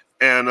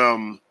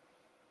 And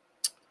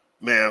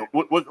man,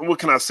 what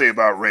can I say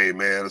about Ray,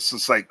 man? It's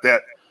just like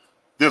that.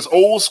 There's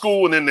old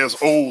school and then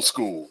there's old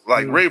school.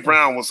 Like Ray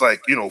Brown was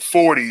like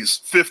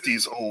 40s,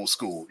 50s old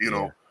school.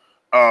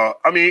 I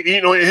mean,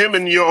 him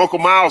and your Uncle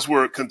Miles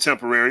were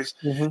contemporaries.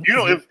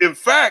 In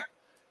fact,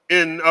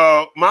 in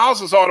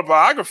Miles's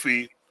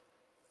autobiography,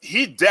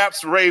 he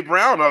daps Ray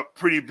Brown up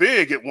pretty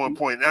big at one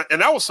point.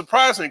 And that was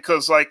surprising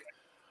because, like,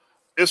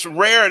 it's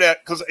rare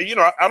that, because, you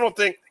know, I don't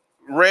think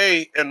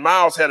Ray and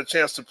Miles had a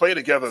chance to play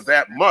together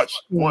that much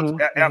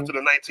after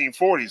the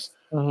 1940s.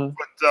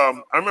 But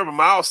I remember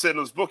Miles said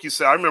in his book, he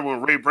said, I remember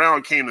when Ray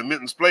Brown came to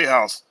Minton's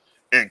Playhouse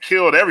and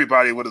killed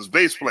everybody with his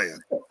bass playing,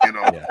 you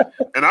know.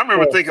 And I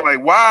remember thinking,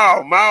 like,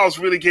 wow, Miles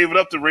really gave it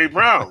up to Ray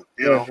Brown,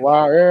 you know.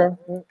 Wow,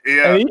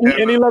 yeah.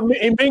 And he loved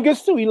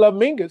Mingus too. He loved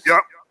Mingus.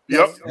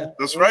 Yep,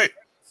 that's right.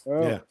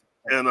 Yeah.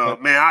 And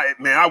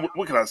man,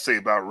 what can I say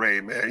about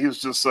Ray, man? He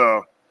was just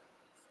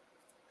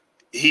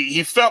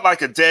he felt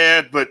like a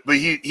dad, but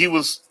he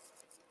was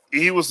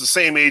the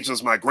same age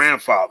as my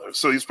grandfather,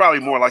 so he's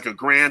probably more like a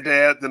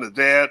granddad than a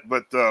dad.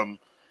 But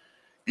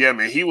yeah,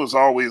 man, he was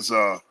always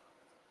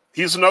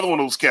he's another one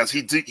of those cats.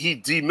 He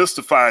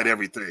demystified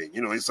everything.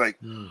 You know, he's like,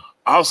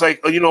 I was like,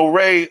 you know,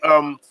 Ray,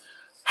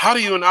 how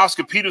do you and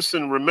Oscar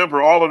Peterson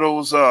remember all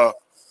those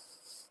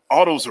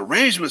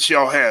arrangements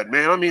y'all had,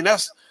 man? I mean,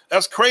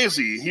 that's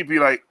crazy. He'd be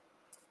like,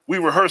 we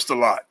rehearsed a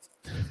lot.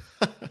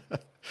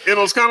 You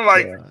know, it's kind of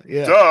like,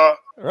 duh,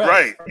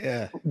 right?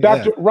 Yeah.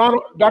 Dr.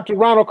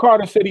 Ronald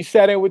Carter said he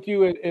sat in with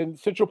you in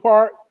Central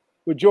Park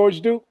with George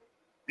Duke.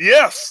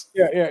 Yes.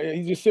 Yeah.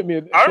 He just sent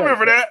me. I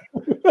remember that.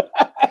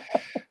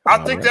 I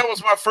think that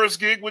was my first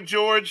gig with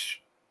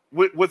George,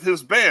 with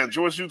his band,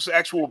 George Duke's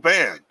actual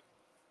band.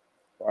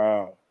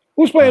 Wow.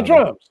 Who's playing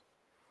drums?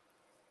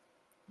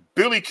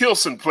 Billy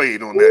Kilson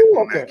played on that.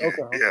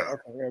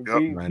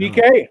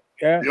 BK.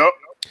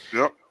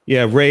 Yep.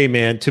 Yeah, Ray,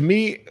 man. To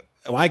me,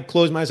 when I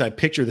close my eyes, I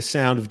picture the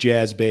sound of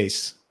jazz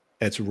bass.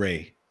 That's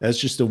Ray. That's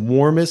just the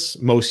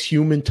warmest, most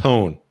human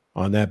tone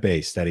on that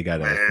bass that he got.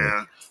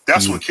 Man,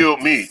 that's what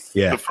killed me.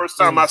 Yeah. The first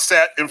time I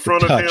sat in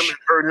front of him and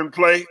heard him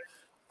play,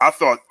 I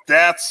thought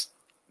that's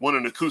what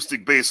an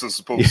acoustic bass is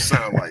supposed to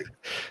sound like.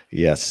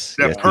 Yes.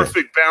 That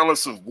perfect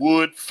balance of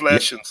wood,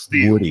 flesh, and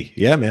steel. Woody.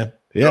 Yeah, man.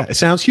 Yeah, it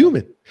sounds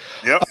human.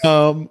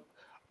 Yep.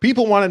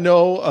 People want to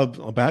know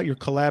about your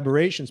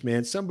collaborations,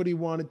 man. Somebody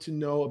wanted to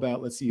know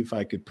about, let's see if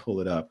I could pull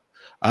it up.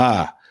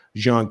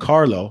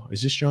 Giancarlo.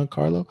 Is this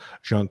Giancarlo?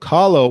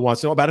 Giancarlo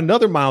wants to know about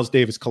another Miles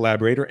Davis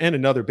collaborator and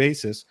another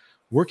bassist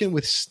working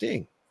with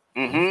Sting.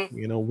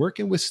 You know,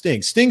 working with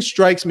Sting. Sting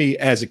strikes me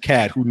as a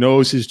cat who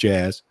knows his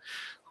jazz,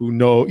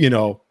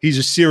 he's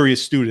a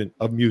serious student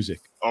of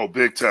music. Oh,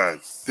 big time.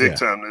 Big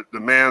time. The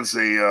man's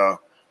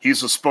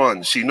he's a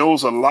sponge. He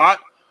knows a lot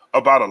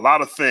about a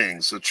lot of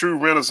things. A true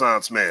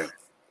Renaissance man,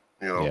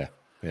 you know.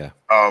 Yeah.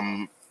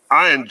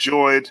 I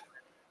enjoyed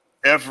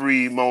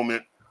every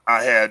moment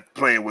I had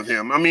playing with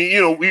him. I mean,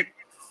 you know,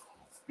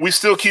 we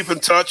still keep in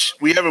touch.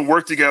 We haven't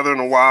worked together in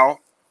a while,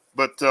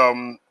 but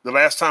the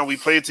last time we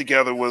played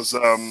together was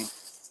I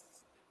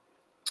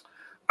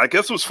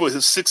guess it was for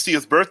his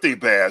 60th birthday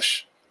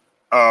bash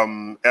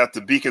at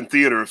the Beacon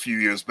Theater a few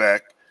years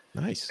back.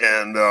 Nice.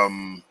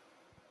 And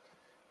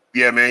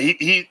yeah, man,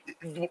 he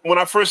when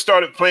I first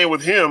started playing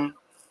with him,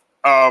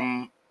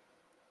 I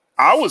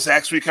was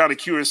actually kind of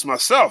curious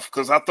myself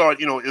because I thought,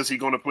 you know, is he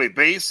going to play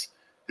bass?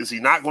 Is he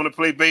not going to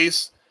play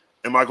bass?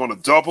 Am I going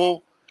to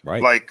double?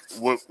 Right. Like,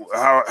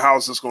 how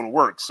is this going to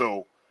work?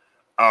 So,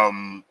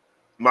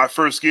 my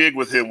first gig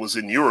with him was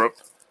in Europe,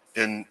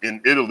 in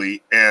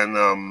Italy,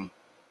 and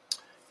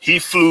he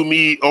flew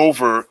me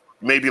over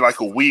maybe like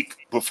a week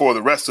before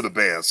the rest of the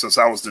band, since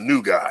I was the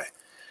new guy,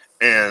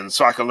 and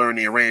so I could learn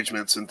the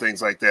arrangements and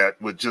things like that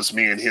with just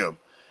me and him.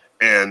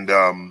 And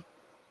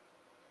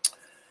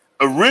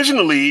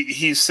originally,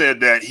 he said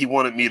that he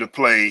wanted me to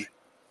play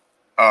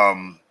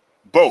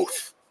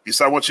both. He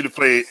said, I want you to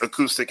play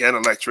acoustic and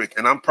electric,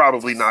 and I'm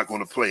probably not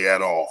going to play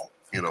at all,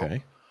 you know.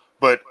 Okay.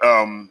 But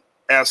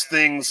as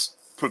things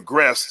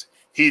progressed,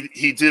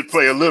 he did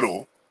play a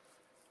little,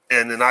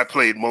 and then I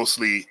played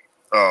mostly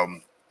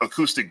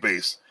acoustic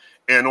bass.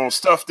 And on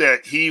stuff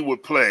that he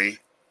would play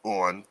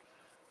on,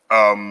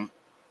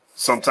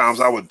 sometimes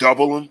I would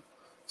double him.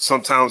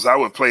 Sometimes I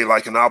would play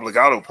like an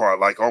obligato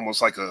part, like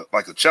almost like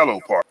a cello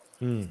part.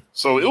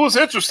 So it was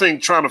interesting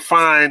trying to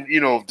find, you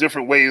know,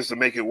 different ways to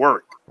make it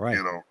work. Right.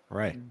 You know.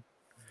 Right.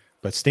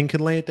 But Sting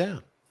could lay it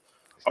down.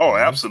 Oh,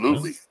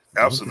 absolutely.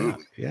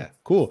 Absolutely. Yeah.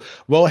 Cool.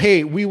 Well,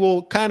 hey, we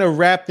will kind of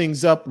wrap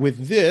things up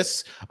with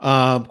this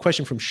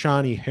question from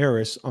Shawnee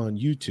Harris on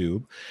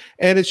YouTube.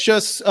 And it's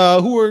just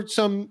who are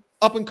some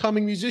up and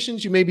coming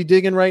musicians you may be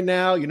digging right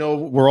now? You know,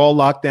 we're all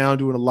locked down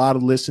doing a lot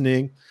of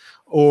listening,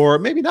 or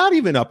maybe not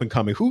even up and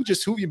coming. Who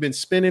you've been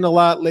spinning a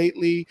lot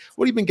lately?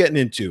 What have you been getting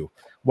into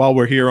while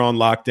we're here on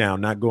lockdown,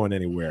 not going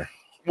anywhere?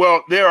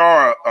 Well, there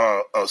are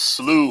a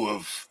slew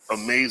of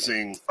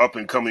amazing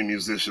up-and-coming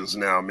musicians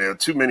now, man.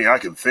 Too many I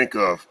can think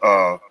of.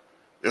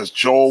 There's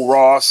Joel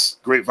Ross,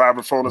 great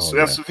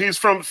vibraphonist. He's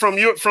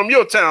from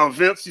your town,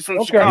 Vince. He's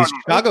from Chicago. He's a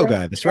Chicago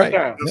guy. That's right.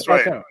 That's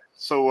right.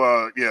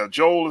 So, yeah,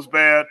 Joel is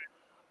bad.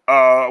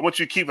 I want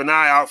you to keep an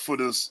eye out for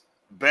this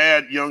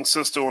bad young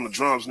sister on the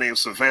drums named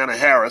Savannah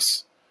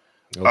Harris.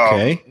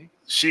 Okay.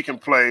 She can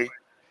play.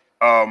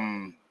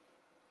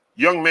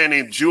 Young man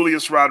named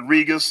Julius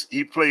Rodriguez.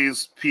 He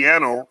plays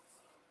piano,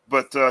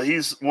 but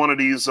he's one of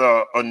these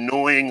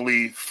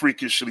annoyingly,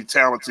 freakishly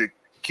talented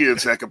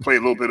kids that can play a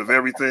little bit of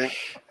everything.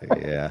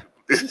 Yeah.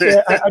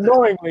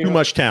 Annoyingly. Too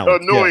much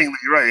talent. Annoyingly,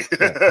 right.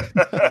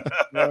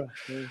 Yeah.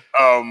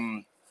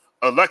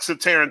 Alexa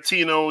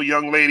Tarantino,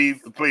 young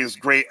lady who plays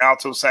great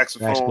alto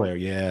saxophone. Sax player,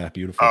 yeah,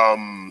 beautiful.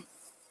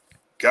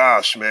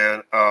 Gosh,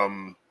 man.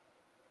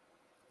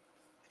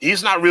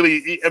 He's not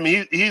really. I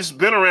mean, he's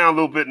been around a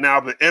little bit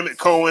now. But Emmett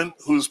Cohen,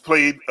 who's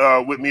played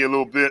with me a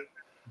little bit,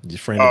 he's a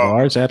friend of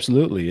ours.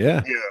 Absolutely,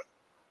 yeah.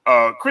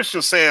 Yeah.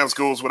 Christian Sands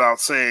goes without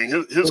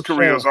saying. His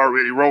career is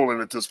already rolling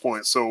at this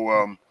point.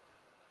 So,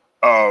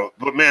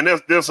 but man,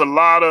 there's a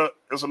lot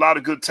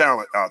of good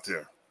talent out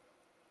there.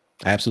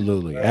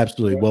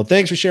 Absolutely. Well,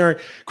 thanks for sharing,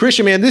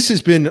 Christian. Man, this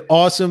has been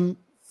awesome.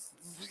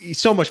 It's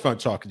so much fun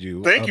talking to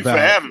you. Thank you for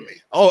having me.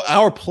 Oh,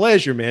 our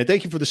pleasure, man.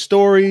 Thank you for the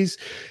stories.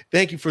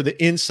 Thank you for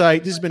the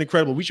insight. This has been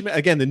incredible. We should,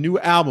 again, the new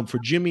album for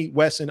Jimmy,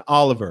 Wes, and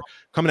Oliver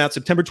coming out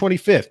September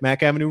 25th,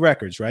 Mac Avenue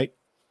Records, right?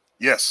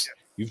 Yes.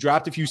 You've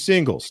dropped a few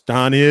singles.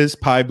 Don Is,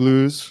 Pie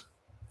Blues.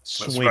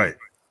 That's right.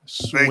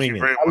 Thank you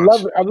very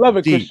much. I love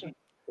it, Christian.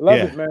 Love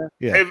it, man.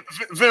 Yeah. Hey,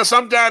 Vince,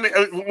 I'm down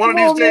there. One of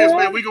these days,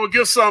 man, we're going to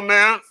get some,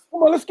 man.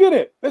 Come on, let's get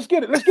it. Let's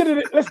get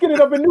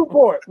it up in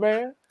Newport,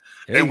 man.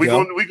 And we're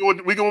gonna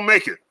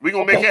make it. We're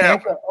gonna make it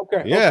happen.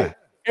 Okay. Yeah. Okay.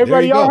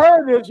 Everybody, y'all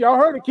heard this. Y'all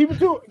heard it. Keep it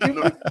to it.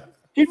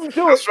 Keep it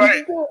to it. That's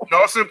right.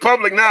 No, it's in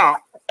public now.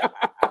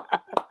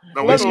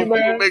 No, we're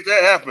gonna make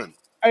that happen.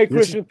 Hey,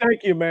 Christian,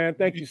 thank you, man.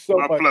 Thank you so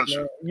much. My pleasure.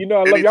 Man. You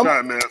know, I love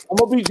Anytime, you. Man. I'm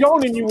gonna be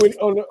joining you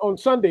on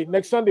Sunday,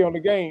 next Sunday on the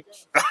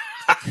games.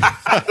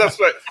 That's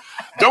right.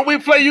 Don't we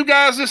play you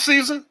guys this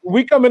season?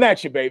 We coming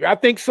at you, baby. I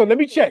think so. Let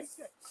me check.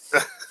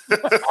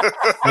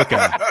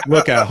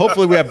 Look out.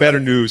 Hopefully we have better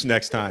news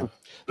next time.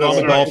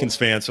 I'm a Dolphins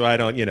fan, so I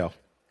don't, I'll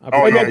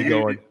probably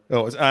going.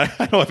 I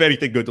don't have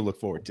anything good to look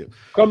forward to.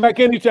 Come back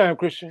anytime,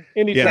 Christian.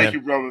 Anytime. Yeah, thank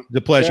you, brother. The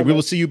pleasure. Yeah, we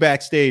will see you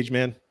backstage,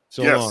 man.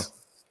 So long.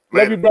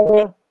 Love you,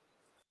 brother.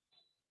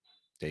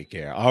 Take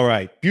care. All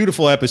right.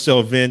 Beautiful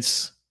episode,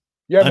 Vince.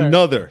 Yeah,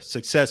 another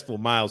successful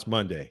Miles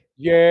Monday.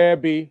 Yeah,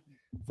 B.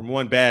 From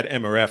one bad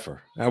MRFer.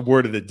 Our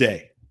word of the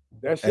day.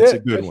 That's a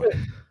good one.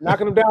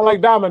 Knocking them down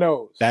like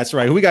dominoes. That's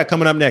right. Who we got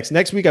coming up next?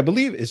 Next week, I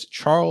believe, is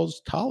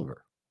Charles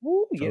Tolliver.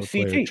 Ooh, yeah,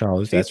 CT.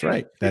 Charles, that's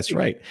right. That's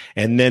right.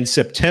 And then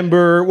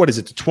September, what is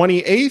it, the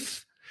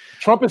 28th?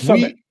 Trumpet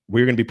Summit.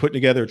 We're going to be putting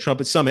together a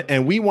Trumpet Summit.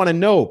 And we want to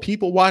know,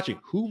 people watching,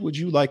 who would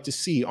you like to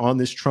see on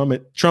this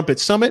Trumpet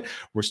Summit?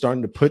 We're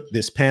starting to put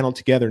this panel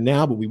together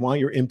now, but we want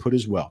your input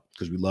as well,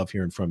 because we love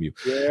hearing from you.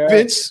 Yeah.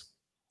 Vince,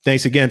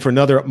 thanks again for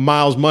another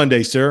Miles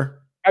Monday, sir.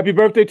 Happy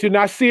birthday to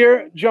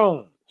Nasir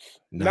Jones.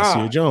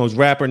 Nasir Jones,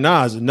 rapper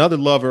Nas, another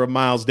lover of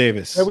Miles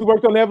Davis. And we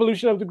worked on the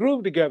evolution of the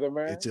groove together,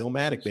 man. It's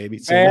Illmatic, baby.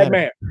 It's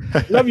Illmatic.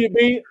 Man. Love you,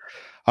 B.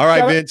 All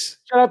right, Vince.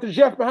 Shout out to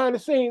Jeff behind the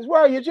scenes.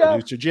 Where are you,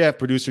 Jeff?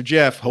 Producer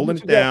Jeff, holding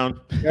it down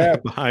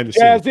behind the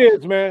scenes. Jazz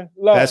is, man.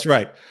 Love. That's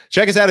right.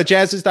 Check us out at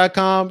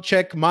jazzis.com.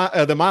 Check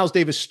the Miles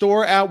Davis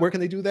store out. Where can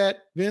they do that,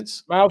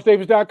 Vince?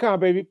 MilesDavis.com,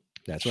 baby.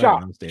 That's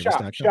right.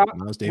 MilesDavis.com.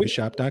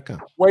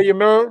 MilesDavisShop.com. Wear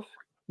your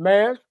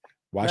mask.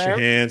 Wash your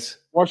hands.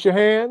 Wash your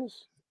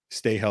hands.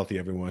 Stay healthy,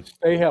 everyone.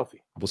 Stay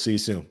healthy. We'll see you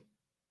soon.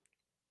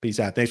 Peace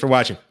out. Thanks for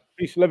watching.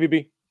 Peace. Love you,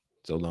 B.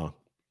 So long.